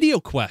send a video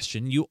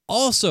question, you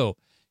also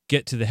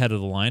get to the head of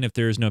the line if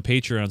there is no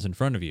Patreons in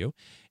front of you.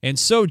 And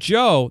so,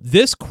 Joe,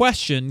 this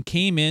question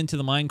came into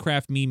the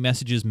Minecraft Me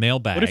messages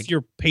mailbag. What if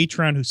you're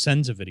Patreon who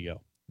sends a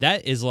video?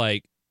 That is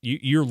like,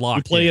 you're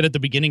locked You play in. it at the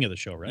beginning of the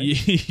show, right?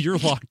 You're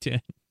locked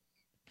in.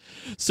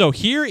 So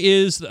here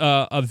is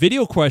a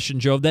video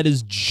question, Joe, that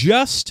is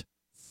just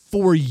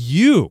for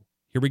you.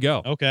 Here we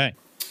go. Okay.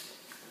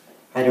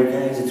 Hi there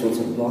guys, it's What's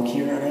Up Block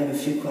here, and I have a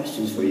few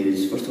questions for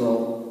you. First of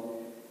all,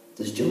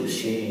 does Joe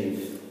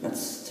shave?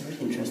 That's a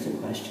really interesting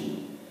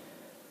question.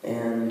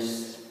 And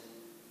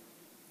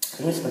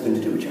I know it's nothing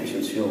to do with your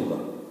actual show,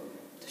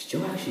 but does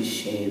Joe actually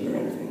shave or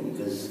anything?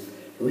 Because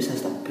he always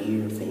has that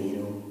beard thing, you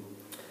know.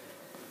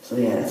 So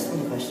yeah, that's the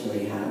only question that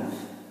I have.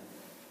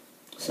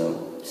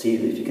 So, see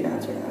if you can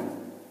answer that.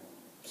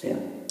 So yeah.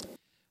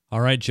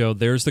 All right, Joe.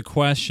 There's the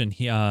question.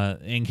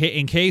 In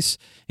case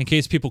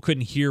people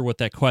couldn't hear what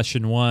that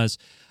question was,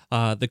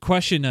 the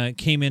question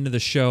came into the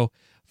show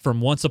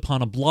from Once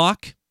Upon a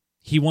Block.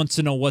 He wants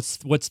to know what's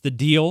the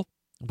deal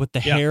with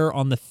the hair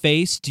on the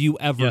face. Do you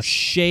ever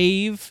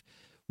shave?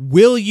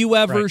 Will you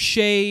ever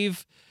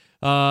shave?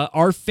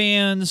 Our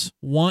fans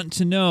want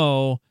to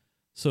know.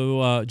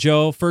 So,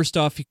 Joe, first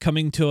off,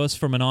 coming to us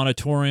from an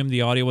auditorium,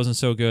 the audio wasn't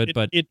so good,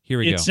 but here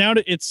we go.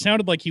 It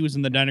sounded like he was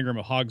in the dining room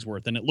of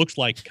Hogsworth, and it looked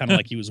like kind of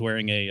like he was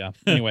wearing a.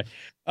 Anyway,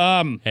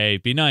 hey,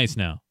 be nice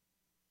now.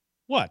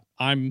 What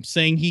I'm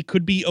saying, he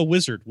could be a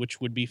wizard,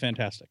 which would be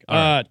fantastic. All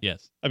right,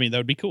 yes, I mean that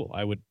would be cool.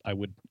 I would.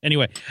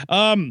 Anyway,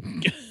 so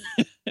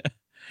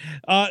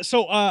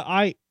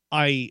I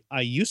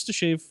used to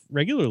shave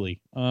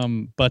regularly,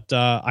 but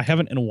I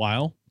haven't in a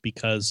while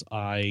because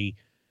I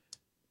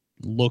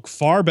look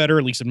far better,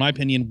 at least in my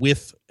opinion,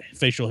 with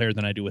facial hair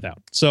than I do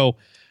without. So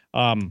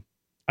I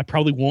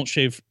probably won't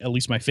shave at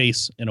least my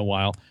face in a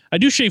while. I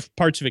do shave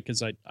parts of it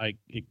because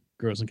it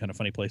grows in kind of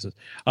funny places.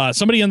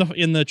 Somebody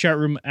in the chat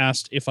room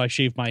asked if I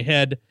shave my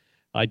head.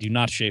 I do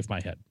not shave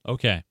my head.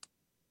 Okay.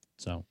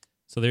 So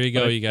there you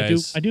go, you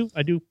guys. I do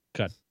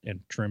cut and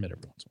trim it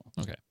every once in a while.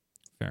 Okay.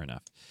 Fair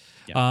enough.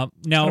 Yeah.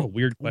 Now, kind of a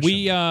weird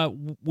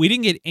question. we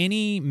didn't get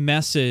any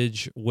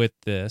message with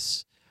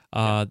this.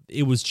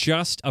 It was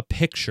just a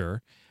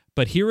picture,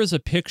 but here is a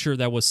picture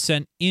that was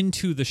sent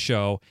into the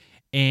show,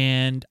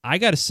 And I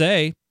got to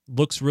say,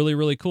 looks really,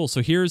 really cool.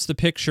 So here's the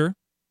picture.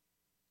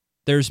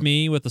 There's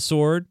me with the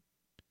sword.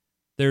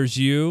 There's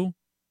you.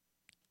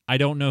 I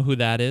don't know who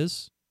that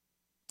is.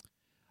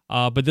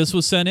 But this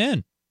was sent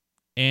in.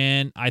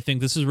 And I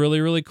think this is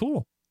really, really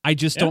cool. I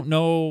just don't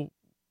know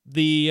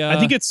the... I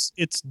think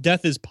it's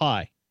Death is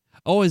Pi.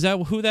 Oh, is that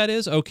who that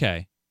is?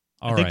 Okay.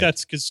 I think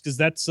that's because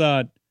that's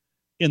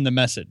in the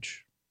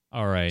message.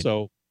 All right.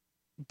 So,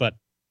 but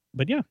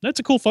yeah, that's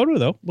a cool photo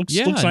though. Looks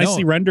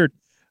nicely no. rendered.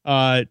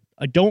 I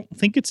don't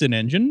think it's an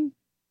engine.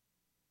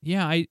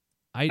 Yeah,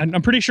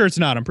 I'm pretty sure it's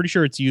not. I'm pretty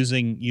sure it's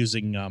using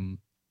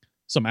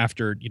some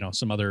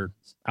some other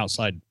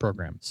outside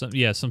program.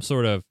 Some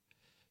sort of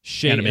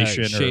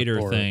animation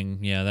shader or thing.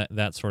 Yeah,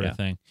 that sort of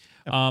thing.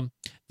 Yeah.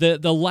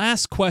 The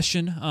last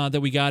question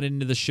that we got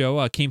into the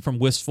show came from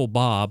Wistful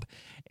Bob,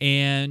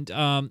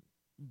 and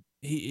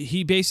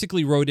he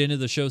basically wrote into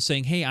the show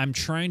saying, "Hey, I'm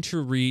trying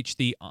to reach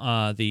the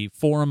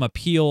forum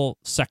appeal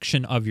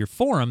section of your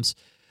forums,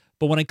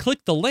 but when I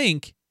click the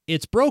link,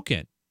 it's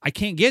broken. I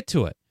can't get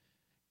to it."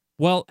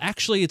 Well,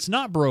 actually, it's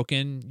not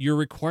broken. You're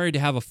required to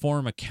have a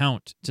forum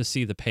account to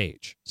see the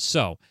page.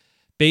 So,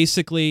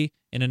 basically,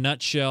 in a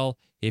nutshell,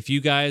 if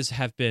you guys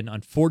have been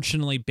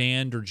unfortunately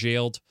banned or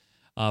jailed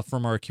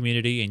from our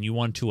community and you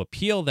want to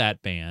appeal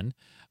that ban,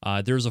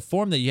 there's a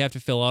form that you have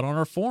to fill out on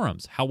our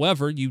forums.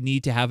 However, you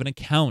need to have an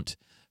account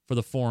for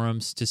the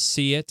forums to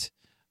see it.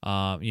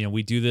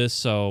 We do this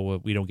so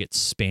we don't get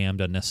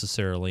spammed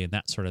unnecessarily and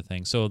that sort of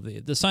thing. So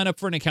the sign up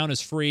for an account is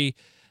free.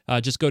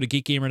 Just go to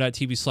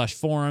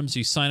geekgamer.tv/forums.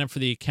 You sign up for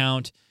the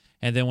account,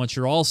 and then once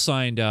you're all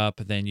signed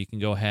up, then you can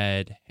go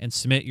ahead and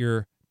submit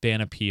your ban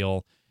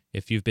appeal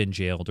if you've been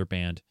jailed or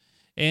banned.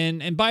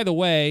 And by the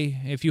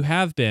way, if you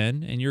have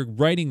been and you're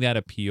writing that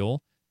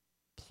appeal,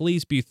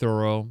 please be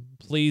thorough.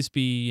 Please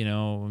be,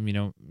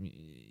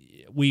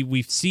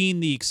 we've seen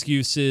the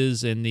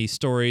excuses and the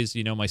stories.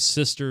 My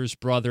sisters,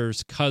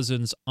 brothers,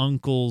 cousins,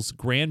 uncles,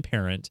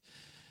 grandparent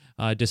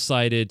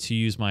decided to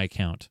use my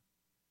account.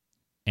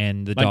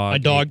 And my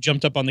dog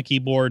jumped up on the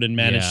keyboard and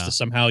managed to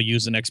somehow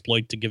use an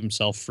exploit to give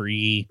himself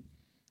free,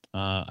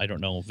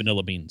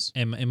 vanilla beans.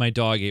 And my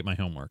dog ate my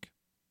homework.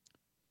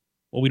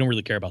 Well, we don't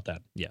really care about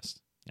that. Yes.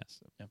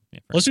 Yeah,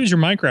 unless it was your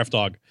Minecraft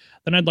dog,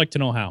 then I'd like to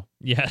know how.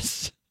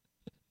 Yes.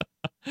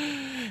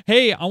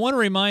 Hey, I want to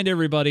remind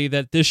everybody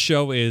that this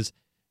show is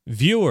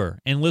viewer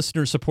and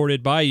listener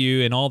supported by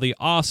you and all the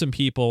awesome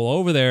people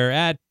over there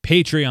at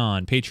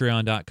Patreon.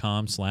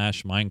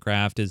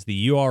 Patreon.com/Minecraft is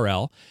the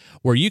URL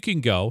where you can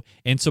go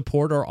and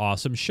support our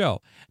awesome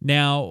show.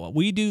 Now,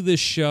 we do this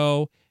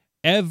show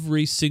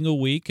every single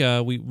week.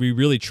 We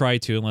really try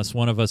to, unless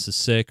one of us is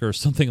sick or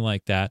something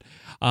like that.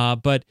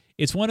 But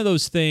it's one of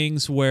those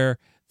things where,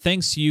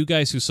 thanks to you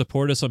guys who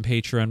support us on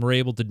Patreon, we're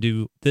able to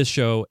do this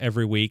show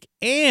every week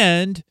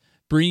and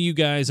bring you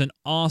guys an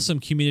awesome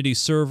community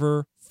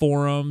server,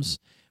 forums,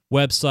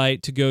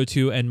 website to go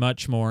to, and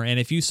much more. And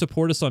if you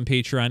support us on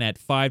Patreon at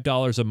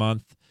 $5 a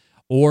month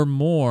or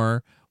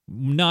more,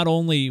 not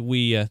only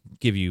we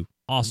give you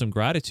awesome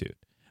gratitude,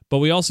 but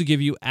we also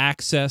give you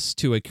access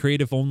to a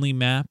creative-only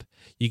map.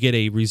 You get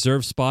a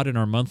reserved spot in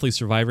our monthly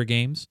Survivor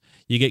games.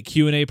 You get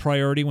Q&A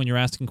priority when you're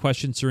asking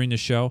questions during the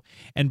show.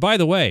 And by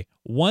the way,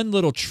 one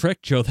little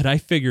trick, Joe, that I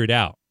figured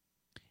out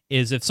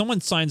is if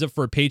someone signs up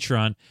for a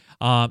Patreon,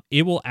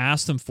 it will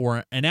ask them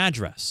for an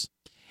address.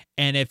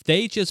 And if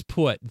they just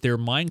put their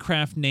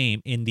Minecraft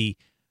name in the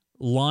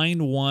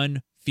line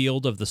 1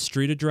 field of the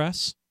street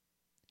address,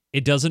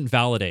 it doesn't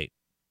validate.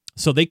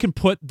 So they can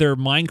put their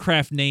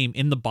Minecraft name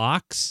in the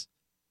box,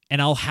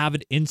 and I'll have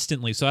it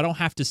instantly. So I don't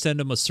have to send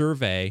them a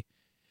survey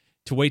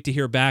to wait to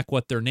hear back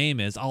what their name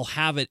is. I'll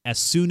have it as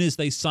soon as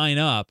they sign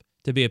up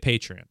to be a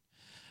Patreon.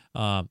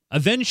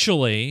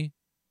 Eventually,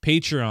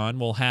 Patreon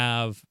will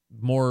have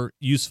more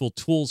useful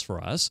tools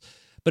for us.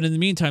 But in the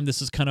meantime,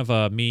 this is kind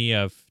of me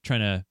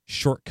trying to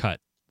shortcut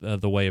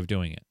the way of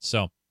doing it.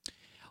 So,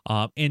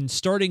 and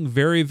starting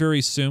very,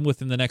 very soon,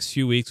 within the next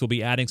few weeks, we'll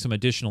be adding some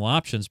additional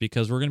options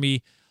because we're going to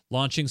be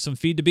launching some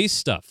Feed the Beast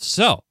stuff.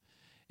 So,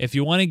 if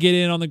you want to get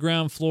in on the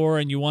ground floor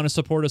and you want to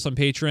support us on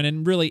Patreon,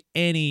 and really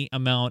any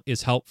amount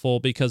is helpful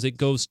because it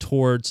goes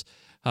towards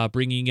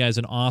bringing you guys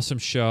an awesome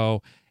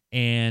show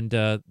and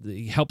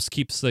it helps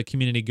keeps the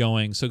community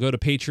going. So go to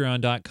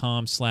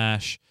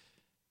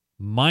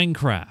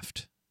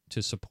patreon.com/Minecraft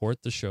to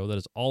support the show that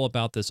is all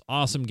about this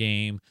awesome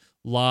game,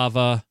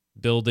 lava,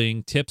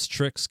 building, tips,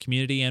 tricks,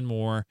 community, and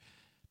more.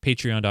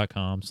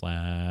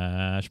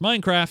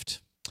 Patreon.com/Minecraft.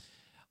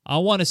 I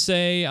want to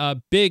say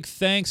a big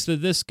thanks to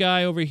this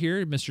guy over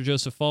here, Mr.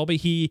 Joseph Falby.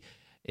 He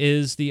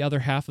is the other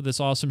half of this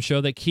awesome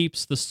show that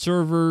keeps the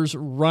servers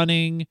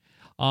running.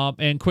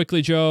 And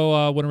quickly,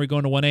 Joe, when are we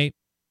going to 1.8?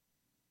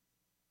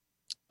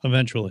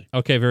 Eventually.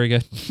 Okay, very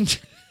good.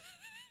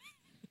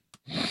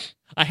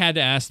 I had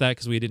to ask that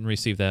because we didn't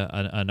receive that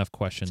enough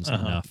questions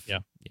enough. Yeah.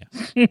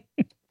 Yes.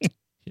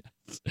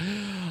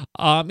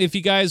 If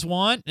you guys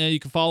want, you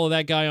can follow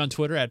that guy on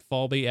Twitter at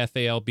Falby,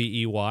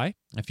 Falbey.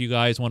 If you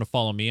guys want to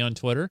follow me on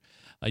Twitter,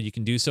 you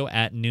can do so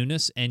at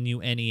Nunes,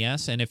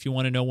 Nunes. And if you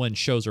want to know when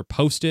shows are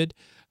posted,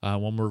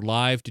 when we're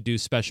live to do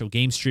special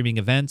game streaming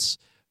events,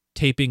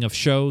 taping of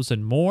shows,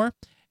 and more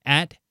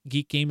at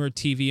Geek Gamer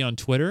TV on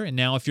Twitter. And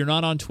now if you're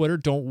not on Twitter,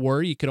 don't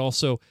worry. You could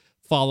also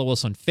follow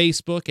us on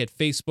Facebook at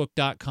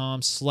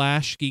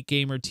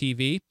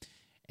facebook.com/GeekGamerTV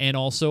and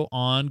also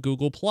on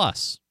Google+,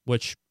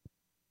 which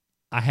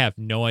I have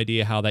no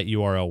idea how that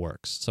URL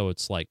works. So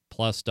it's like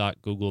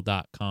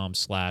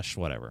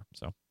plus.google.com/whatever.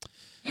 So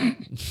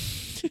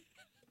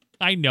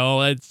I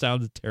know that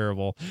sounds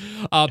terrible.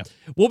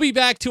 We'll be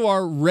back to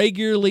our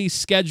regularly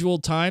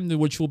scheduled time,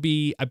 which will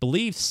be, I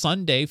believe,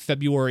 Sunday,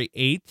 February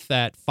 8th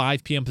at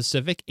 5 p.m.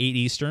 Pacific, 8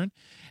 Eastern,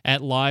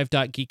 at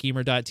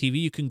live.geekgamer.tv.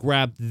 You can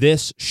grab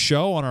this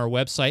show on our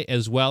website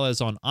as well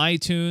as on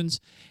iTunes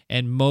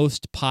and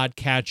most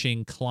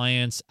podcatching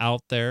clients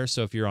out there.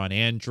 So if you're on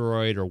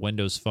Android or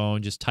Windows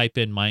Phone, just type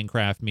in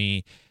Minecraft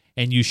Me,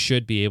 and you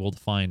should be able to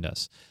find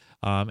us.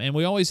 And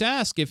we always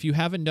ask, if you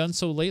haven't done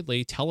so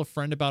lately, tell a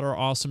friend about our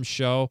awesome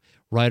show,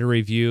 write a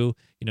review,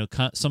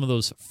 some of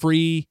those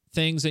free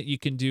things that you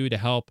can do to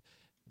help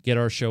get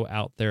our show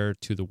out there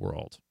to the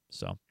world.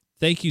 So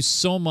thank you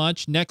so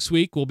much. Next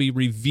week, we'll be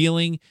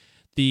revealing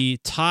the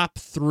top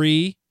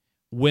 3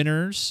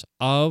 winners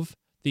of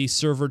the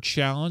server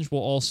challenge.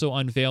 We'll also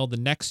unveil the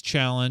next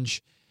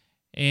challenge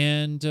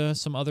and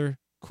some other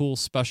cool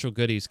special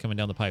goodies coming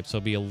down the pipe. So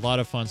it'll be a lot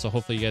of fun. So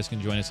hopefully you guys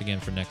can join us again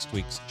for next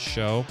week's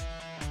show.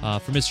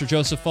 For Mr.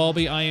 Joseph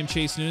Falby, I am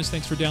Chase Nunes.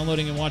 Thanks for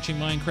downloading and watching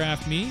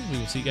Minecraft Me. We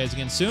will see you guys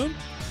again soon.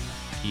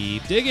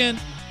 Keep digging.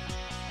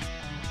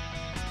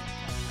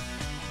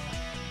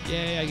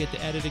 Yay, I get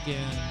to edit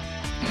again.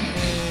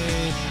 Yay.